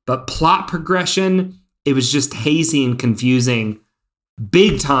understandable, but plot progression, it was just hazy and confusing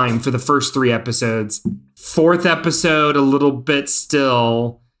big time for the first 3 episodes. 4th episode, a little bit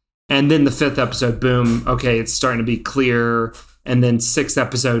still. And then the 5th episode, boom, okay, it's starting to be clear. And then 6th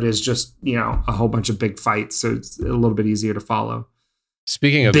episode is just, a whole bunch of big fights. So it's a little bit easier to follow.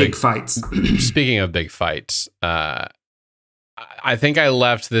 Speaking of big fights. Speaking of big fights, I think I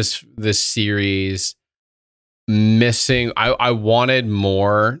left this series missing. I wanted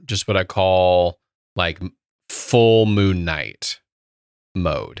more, just what I call like full Moon Knight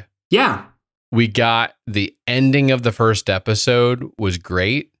mode. Yeah. We got the ending of the first episode was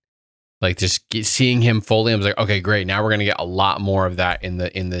great. Like just seeing him fully, I was like, okay, great. Now we're gonna get a lot more of that in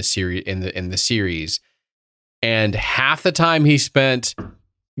the series. And half the time he spent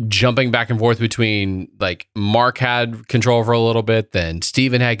jumping back and forth between like Mark had control for a little bit, then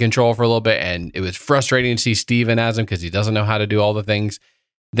Steven had control for a little bit, and it was frustrating to see Steven as him because he doesn't know how to do all the things.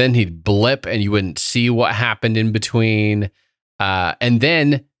 Then he'd blip and you wouldn't see what happened in between. And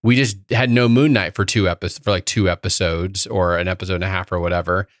then we just had no Moon Knight for 2 episodes or an episode and a half or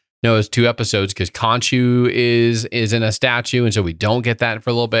whatever. No, it's 2 episodes because Khonshu is in a statue, and so we don't get that for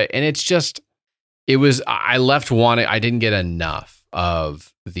a little bit. And it's just, I left wanting, I didn't get enough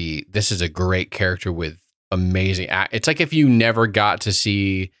of this is a great character with amazing, it's like if you never got to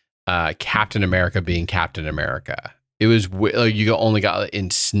see Captain America being Captain America. It was, you only got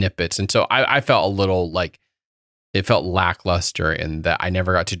in snippets. And so I felt a little like, it felt lackluster in that I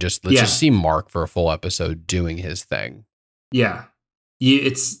never got to just see Mark for a full episode doing his thing. Yeah.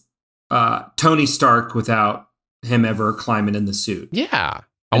 It's Tony Stark without him ever climbing in the suit. Yeah.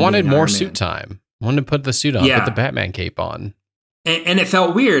 I wanted more suit time. I wanted to put the suit on, put the Batman cape on. And it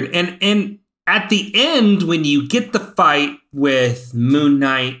felt weird. And at the end, when you get the fight with Moon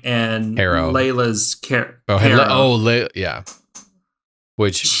Knight and Harrow. Layla's yeah.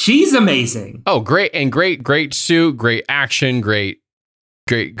 Which she's amazing. Oh, great. And great suit, great action, great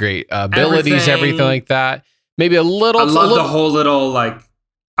abilities, everything like that. Maybe a little. I love the whole little like,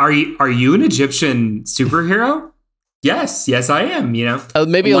 are you an Egyptian superhero? Yes, I am. You know,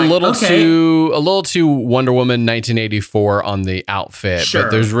 maybe a little too Wonder Woman 1984 on the outfit, sure.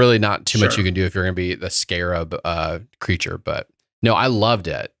 But there's really not too much you can do if you're going to be the scarab creature. But no, I loved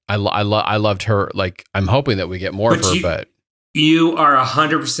it. I loved her. Like, I'm hoping that we get more of her, but you are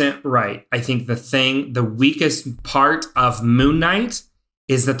 100% right. I think the weakest part of Moon Knight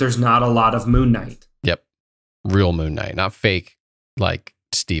is that there's not a lot of Moon Knight. Yep, real Moon Knight, not fake like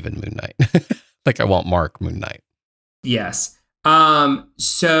Steven Moon Knight. Like I want Mark Moon Knight. Yes.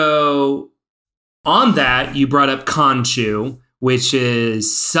 So on that, you brought up Khonshu, which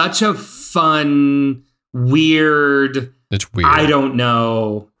is such a fun, weird. It's weird. I don't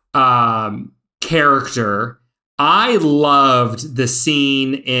know, character. I loved the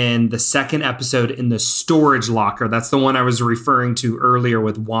scene in the second episode in the storage locker. That's the one I was referring to earlier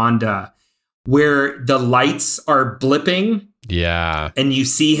with Wanda, where the lights are blipping. Yeah. And you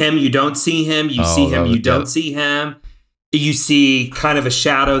see him, you don't see him, you see him, you don't see him. You see kind of a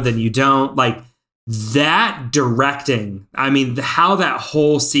shadow, then you don't. Like that directing, I mean, how that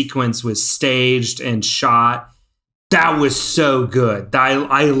whole sequence was staged and shot, that was so good.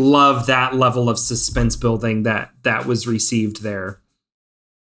 I love that level of suspense building that was received there.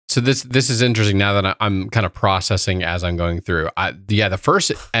 So this is interesting now that I'm kind of processing as I'm going through. The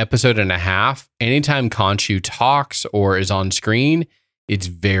first episode and a half, anytime Khonshu talks or is on screen, it's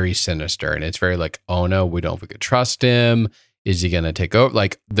very sinister and it's very like, oh no, we don't know if we could trust him. Is he gonna take over?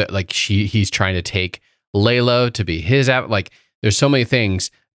 He's trying to take Layla to be his app. Like there's so many things.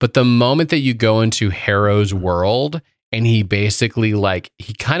 But the moment that you go into Harrow's world and he basically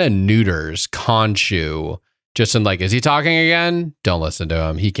he kind of neuters Khonshu. Just in like, is he talking again? Don't listen to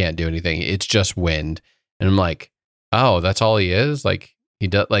him. He can't do anything. It's just wind. And I'm like, oh, that's all he is? Like he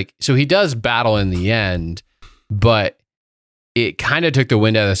does so he does battle in the end, but it kind of took the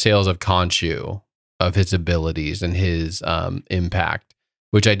wind out of the sails of Khonshu, of his abilities and his impact,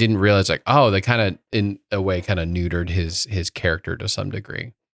 which I didn't realize they kind of in a way kind of neutered his character to some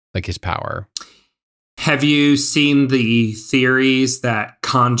degree, like his power. Have you seen the theories that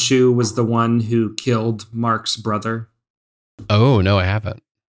Khonshu was the one who killed Mark's brother? Oh, no, I haven't.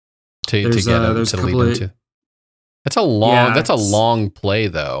 To get him to lead him to. That's a long play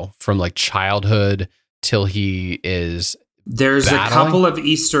though, from like childhood till he is There's battling. A couple of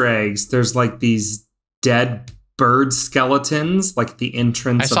Easter eggs. There's like these dead bird skeletons, like the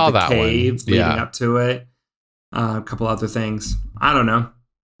entrance of the cave leading up to it. A couple other things. I don't know.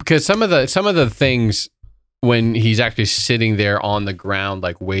 Because some of the things when he's actually sitting there on the ground,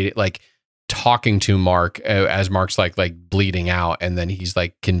 like waiting, like talking to Mark as Mark's like bleeding out, and then he's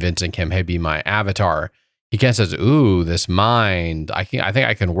like convincing him, "Hey, be my avatar." He kind of says, "Ooh, this mind, I think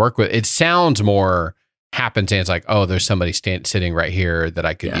I can work with." It sounds more happenstance, like, "Oh, there's somebody sitting right here that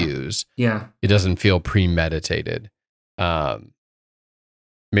I could use." Yeah, it doesn't feel premeditated. Maybe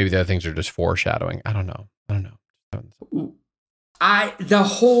the other things are just foreshadowing. I don't know. The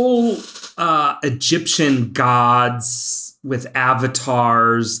whole Egyptian gods with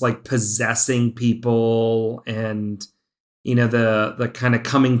avatars like possessing people, and the kind of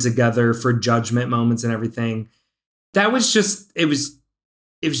coming together for judgment moments and everything. That was just it was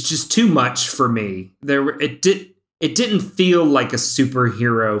just too much for me. It didn't feel like a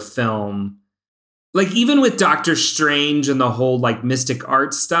superhero film. Like even with Doctor Strange and the whole like mystic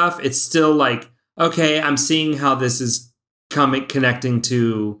art stuff, it's still like, okay, I'm seeing how this is connecting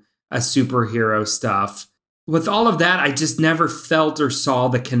to a superhero stuff. With all of that, I just never felt or saw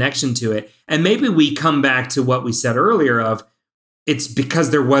the connection to it. And maybe we come back to what we said earlier of it's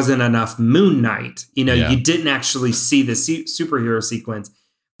because there wasn't enough Moon Knight. You didn't actually see the superhero sequence.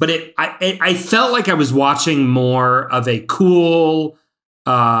 But I felt like I was watching more of a cool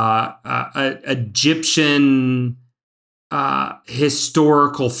Egyptian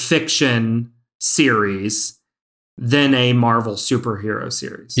historical fiction series than a Marvel superhero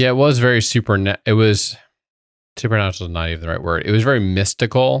series. Yeah, it was very supernatural. Supernatural is not even the right word. It was very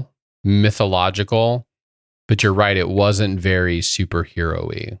mystical, mythological, but you're right, it wasn't very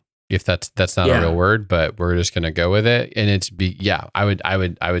superhero-y. If that's not a real word, but we're just gonna go with it. And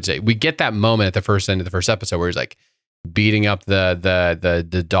I would say we get that moment at the first end of the first episode where he's like beating up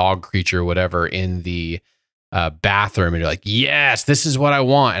the dog creature, whatever, in the bathroom, and you're like, yes, this is what I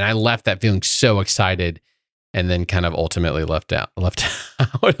want. And I left that feeling so excited. and then kind of ultimately left out on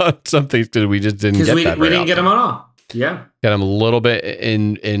some things because we just didn't get that. We didn't get them at all. Yeah. Got them a little bit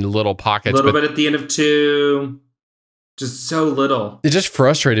in little pockets. A little bit at the end of 2. Just so little. It just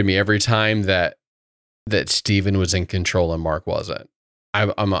frustrated me every time that Steven was in control and Mark wasn't.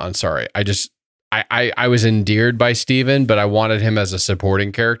 I'm sorry. I was endeared by Steven, but I wanted him as a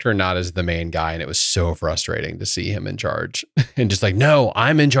supporting character, not as the main guy. And it was so frustrating to see him in charge and just like, no,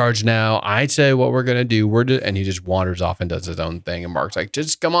 I'm in charge now. I say what we're going to do. And he just wanders off and does his own thing. And Mark's like,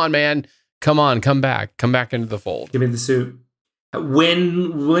 just come on, man. Come on, come back into the fold. Give me the suit.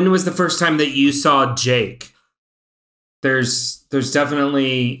 When was the first time that you saw Jake? There's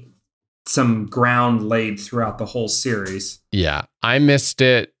definitely some ground laid throughout the whole series. Yeah, I missed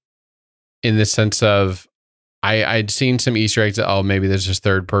it in the sense of I'd seen some Easter eggs that, oh, maybe there's this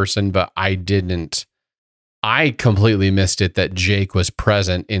third person, but I didn't. I completely missed it that Jake was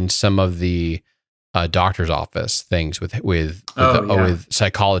present in some of the doctor's office things with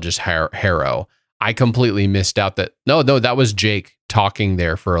psychologist Harrow. I completely missed out that no, that was Jake talking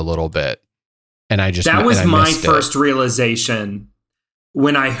there for a little bit. And that was my first realization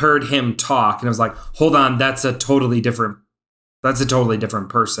when I heard him talk, and I was like, hold on, that's a totally different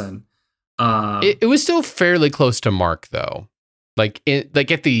person. It was still fairly close to Mark though. Like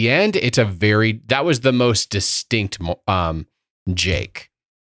at the end, that was the most distinct Jake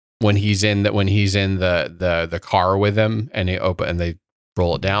when he's in the car with him and they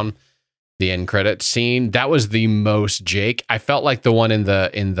roll it down. The end credits scene, that was the most Jake. I felt like the one in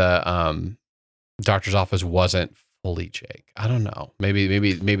the doctor's office wasn't fully Jake. I don't know. Maybe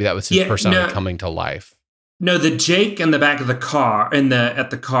that was his personality coming to life. No, the Jake in the back of the car at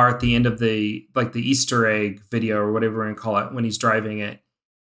the car at the end of the Easter egg video or whatever we're gonna call it when he's driving it,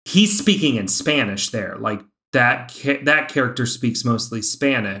 he's speaking in Spanish there. Like that character speaks mostly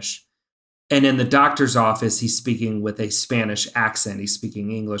Spanish. And in the doctor's office, he's speaking with a Spanish accent. He's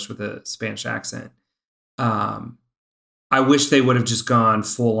speaking English with a Spanish accent. I wish they would have just gone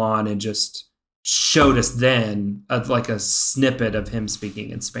full on and just showed us then like a snippet of him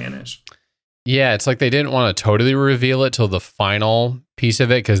speaking in Spanish. Yeah, it's like they didn't want to totally reveal it till the final piece of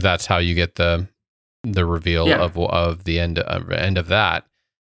it, because that's how you get the reveal of the end of that.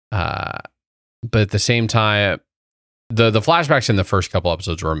 But at the same time, the flashbacks in the first couple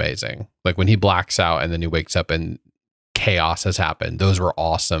episodes were amazing. Like when he blacks out and then he wakes up and chaos has happened. Those were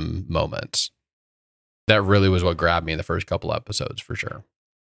awesome moments. That really was what grabbed me in the first couple episodes for sure.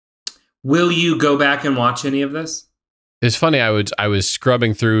 Will you go back and watch any of this? It's funny. I was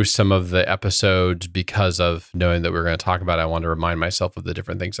scrubbing through some of the episodes because of knowing that we were going to talk about it. I wanted to remind myself of the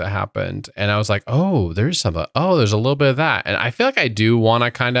different things that happened. And I was like, there's a little bit of that. And I feel like I do want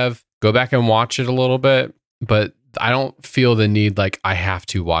to kind of go back and watch it a little bit, but I don't feel the need like I have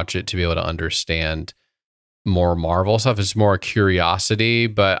to watch it to be able to understand more Marvel stuff. It's more a curiosity,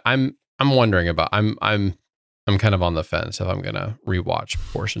 but I'm wondering about, I'm kind of on the fence if I'm going to rewatch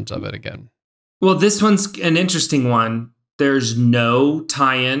portions of it again. Well, this one's an interesting one. There's no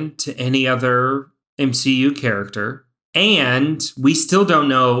tie-in to any other MCU character. And we still don't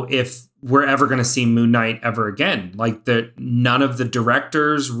know if we're ever going to see Moon Knight ever again. Like none of the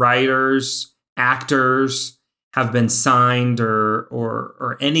directors, writers, actors have been signed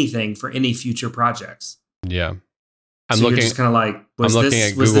or anything for any future projects. Yeah. You're just kind of like, was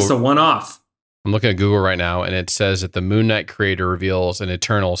this a one-off? I'm looking at Google right now, and it says that the Moon Knight creator reveals an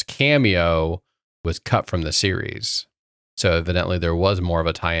Eternals cameo was cut from the series. So evidently there was more of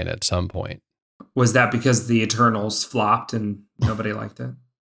a tie-in at some point. Was that because the Eternals flopped and nobody liked it?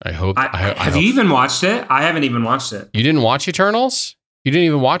 I hope. Have you even watched it? I haven't even watched it. You didn't watch Eternals? You didn't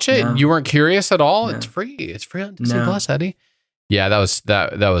even watch it? No. You weren't curious at all? No. It's free. It's free on Disney Plus, Eddie. Yeah, that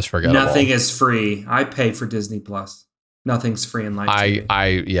was forgettable. Nothing is free. I pay for Disney Plus. Nothing's free in life.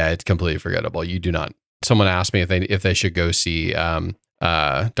 Yeah, it's completely forgettable. You do not. Someone asked me if they should go see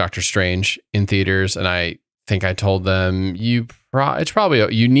Doctor Strange in theaters, and I think I told them it's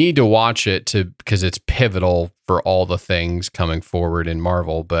probably you need to watch it because it's pivotal for all the things coming forward in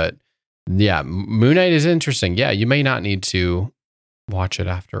Marvel. But yeah, Moon Knight is interesting. Yeah, you may not need to watch it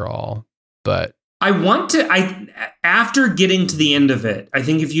after all, but I want to. After getting to the end of it, I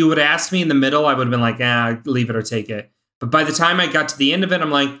think if you would ask me in the middle, I would have been like, leave it or take it. But by the time I got to the end of it,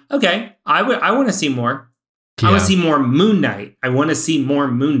 I'm like, okay, I want to see more. Yeah. I want to see more Moon Knight. I want to see more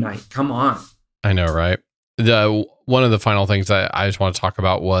Moon Knight. Come on. I know, right? One of the final things that I just want to talk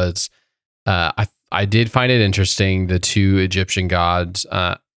about was I did find it interesting. The two Egyptian gods,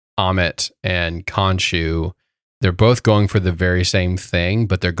 Ammit and Khonshu, they're both going for the very same thing,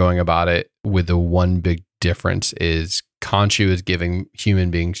 but they're going about it with the one big difference is Khonshu is giving human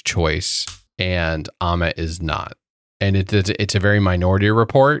beings choice and Amit is not. And it's a very Minority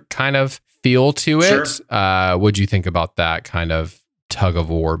Report kind of feel to it. Sure. What do you think about that kind of tug of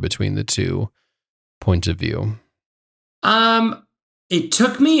war between the two points of view? It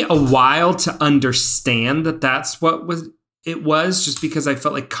took me a while to understand that that's what it was, just because I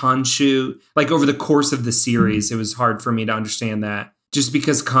felt like Khonshu, like over the course of the series, it was hard for me to understand that. Just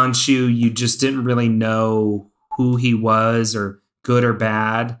because Khonshu, you just didn't really know who he was or good or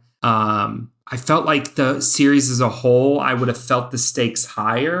bad. I felt like the series as a whole, I would have felt the stakes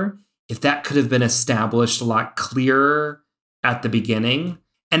higher if that could have been established a lot clearer at the beginning.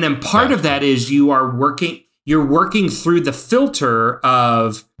 And then part of that is you're working through the filter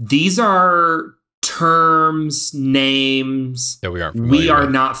of these are terms, names that we are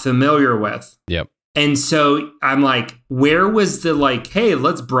not familiar with. Yep. And so I'm like, where was the like, hey,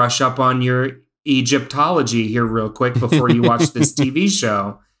 let's brush up on your Egyptology here real quick before you watch this TV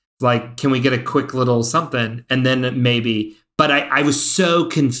show. Like, can we get a quick little something? And then maybe, but I was so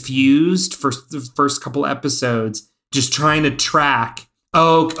confused for the first couple episodes, just trying to track.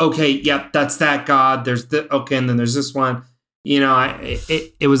 Oh, okay. Yep. That's that god. There's okay. And then there's this one,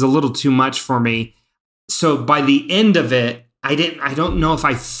 it was a little too much for me. So by the end of it, I don't know if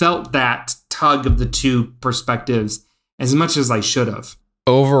I felt that tug of the two perspectives as much as I should have.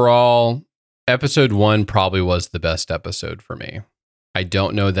 Overall, episode 1 probably was the best episode for me. I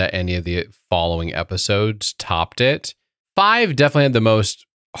don't know that any of the following episodes topped it. 5 definitely had the most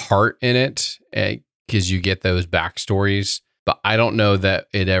heart in it because you get those backstories, but I don't know that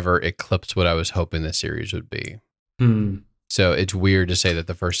it ever eclipsed what I was hoping the series would be. So it's weird to say that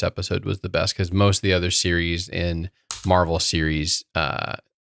the first episode was the best because most of the other series in Marvel series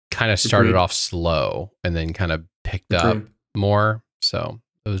kind of started off slow and then kind of picked up more. So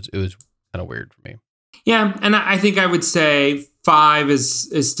it was kind of weird for me. Yeah, and I think I would say 5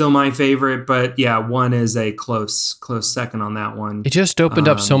 is still my favorite, but yeah, 1 is a close second on that one. It just opened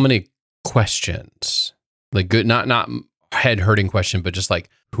up so many questions, like good, not head hurting question, but just like,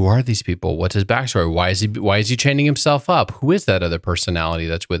 who are these people? What's his backstory? Why is he chaining himself up? Who is that other personality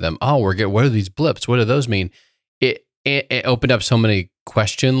that's with him? Oh, what are these blips? What do those mean? It opened up so many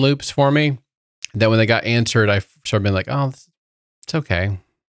question loops for me that when they got answered, I started being like, oh, it's okay.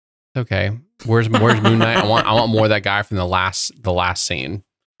 It's okay. Where's Moon Knight? I want more of that guy from the last scene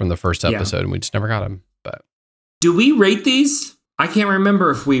from the first episode, and we just never got him. But do we rate these? I can't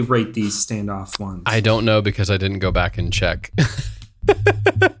remember if we rate these standoff ones. I don't know because I didn't go back and check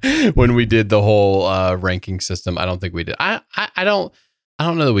when we did the whole ranking system. I don't think we did. I don't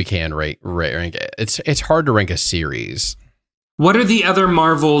know that we can rank it. It's hard to rank a series. What are the other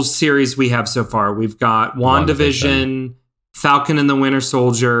Marvel series we have so far? We've got WandaVision, Falcon and the Winter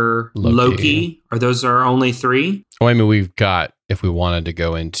Soldier, Loki. Are those our only 3? Oh, I mean, we've got, if we wanted to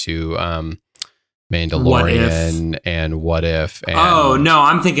go into Mandalorian and What If. And, oh no,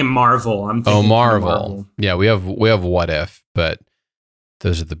 I'm thinking Marvel. Marvel. Yeah, we have What If, but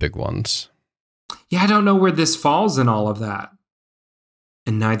those are the big ones. Yeah, I don't know where this falls in all of that,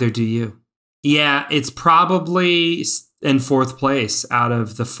 and neither do you. Yeah, it's probably in 4th place out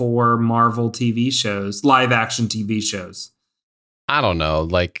of the 4 Marvel TV shows, live action TV shows. I don't know.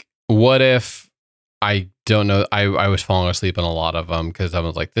 Like, What If? I don't know. I was falling asleep on a lot of them because I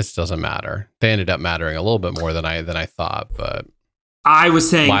was like, this doesn't matter. They ended up mattering a little bit more than I thought, but I was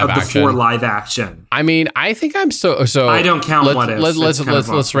saying of the 4 live action. I mean, I think I'm so I don't count What If.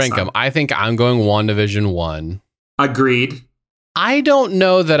 Let's rank them. I think I'm going WandaVision 1. Agreed. I don't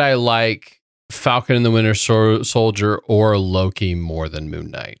know that I like Falcon and the Winter Soldier or Loki more than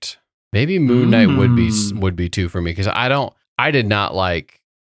Moon Knight. Maybe Moon Knight would be 2 for me because I did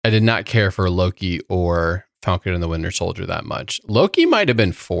not care for Loki or Falcon and the Winter Soldier that much. Loki might have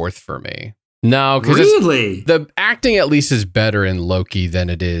been 4th for me. No, because really? The acting at least is better in Loki than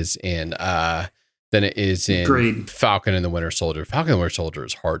it is in Agreed. Falcon and the Winter Soldier. Falcon and the Winter Soldier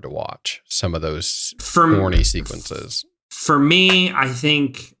is hard to watch. Some of those corny sequences. For me, I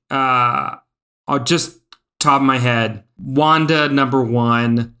think I'll just top of my head, Wanda number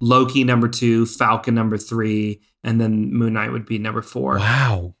 1, Loki number 2, Falcon number 3, and then Moon Knight would be number 4.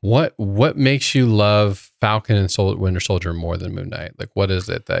 Wow. What makes you love Falcon and Winter Soldier more than Moon Knight? Like, what is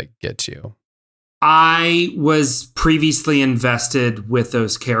it that gets you? I was previously invested with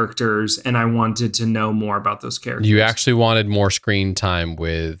those characters, and I wanted to know more about those characters. You actually wanted more screen time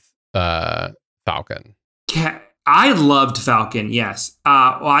with Falcon. I loved Falcon, yes.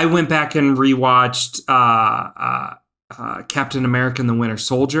 I went back and rewatched Captain America and the Winter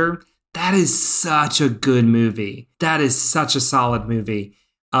Soldier. That is such a good movie. That is such a solid movie.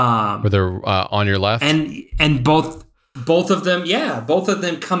 Were they on your left? And both both of them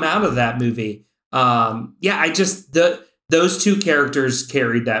come out of that movie. Those two characters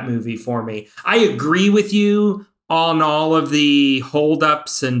carried that movie for me. I agree with you on all of the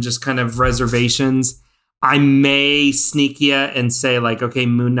holdups and just kind of reservations. I may sneak you and say like, okay,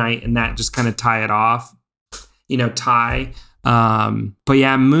 Moon Knight, and that just kind of tie it off, tie. But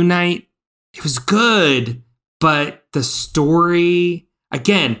yeah, Moon Knight, it was good, but the story,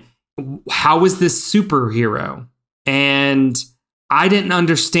 again, how is this superhero? And I didn't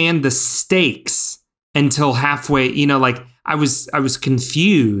understand the stakes until halfway, I was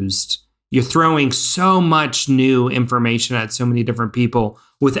confused. You're throwing so much new information at so many different people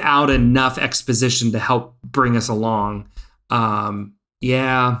without enough exposition to help bring us along.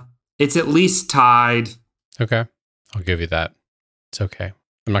 It's at least tied. Okay. I'll give you that. It's okay.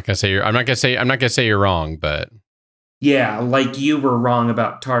 I'm not gonna say you're wrong, but yeah, like you were wrong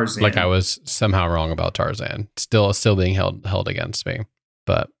about Tarzan. Like I was somehow wrong about Tarzan. Still being held against me.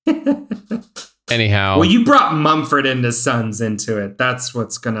 But anyhow. Well, you brought Mumford and his Sons into it. That's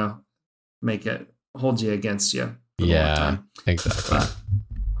what's gonna make it hold you against you. Yeah, exactly.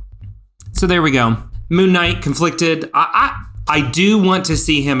 So there we go. Moon Knight conflicted. I do want to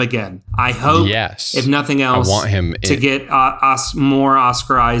see him again. I hope, yes, if nothing else, I want him to get more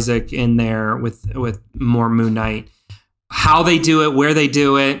Oscar Isaac in there with more Moon Knight. How they do it, where they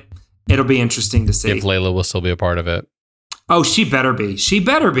do it, it'll be interesting to see. If Layla will still be a part of it. Oh, she better be. She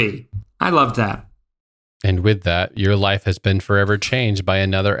better be. I love that. And with that, your life has been forever changed by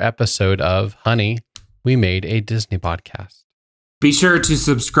another episode of Honey, We Made a Disney Podcast. Be sure to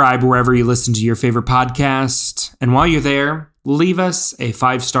subscribe wherever you listen to your favorite podcast. And while you're there, leave us a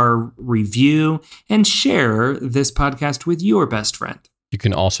 5-star review and share this podcast with your best friend. You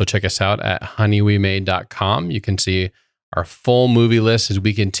can also check us out at honeywemade.com. You can see our full movie list as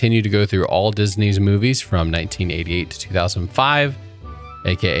we continue to go through all Disney's movies from 1988 to 2005.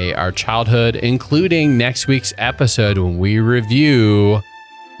 AKA our childhood, including next week's episode when we review,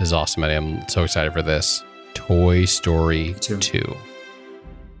 this is awesome, Eddie. I'm so excited for this, Toy Story 2.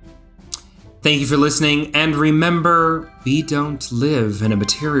 Thank you for listening, and remember, we don't live in a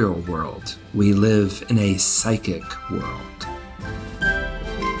material world. We live in a psychic world.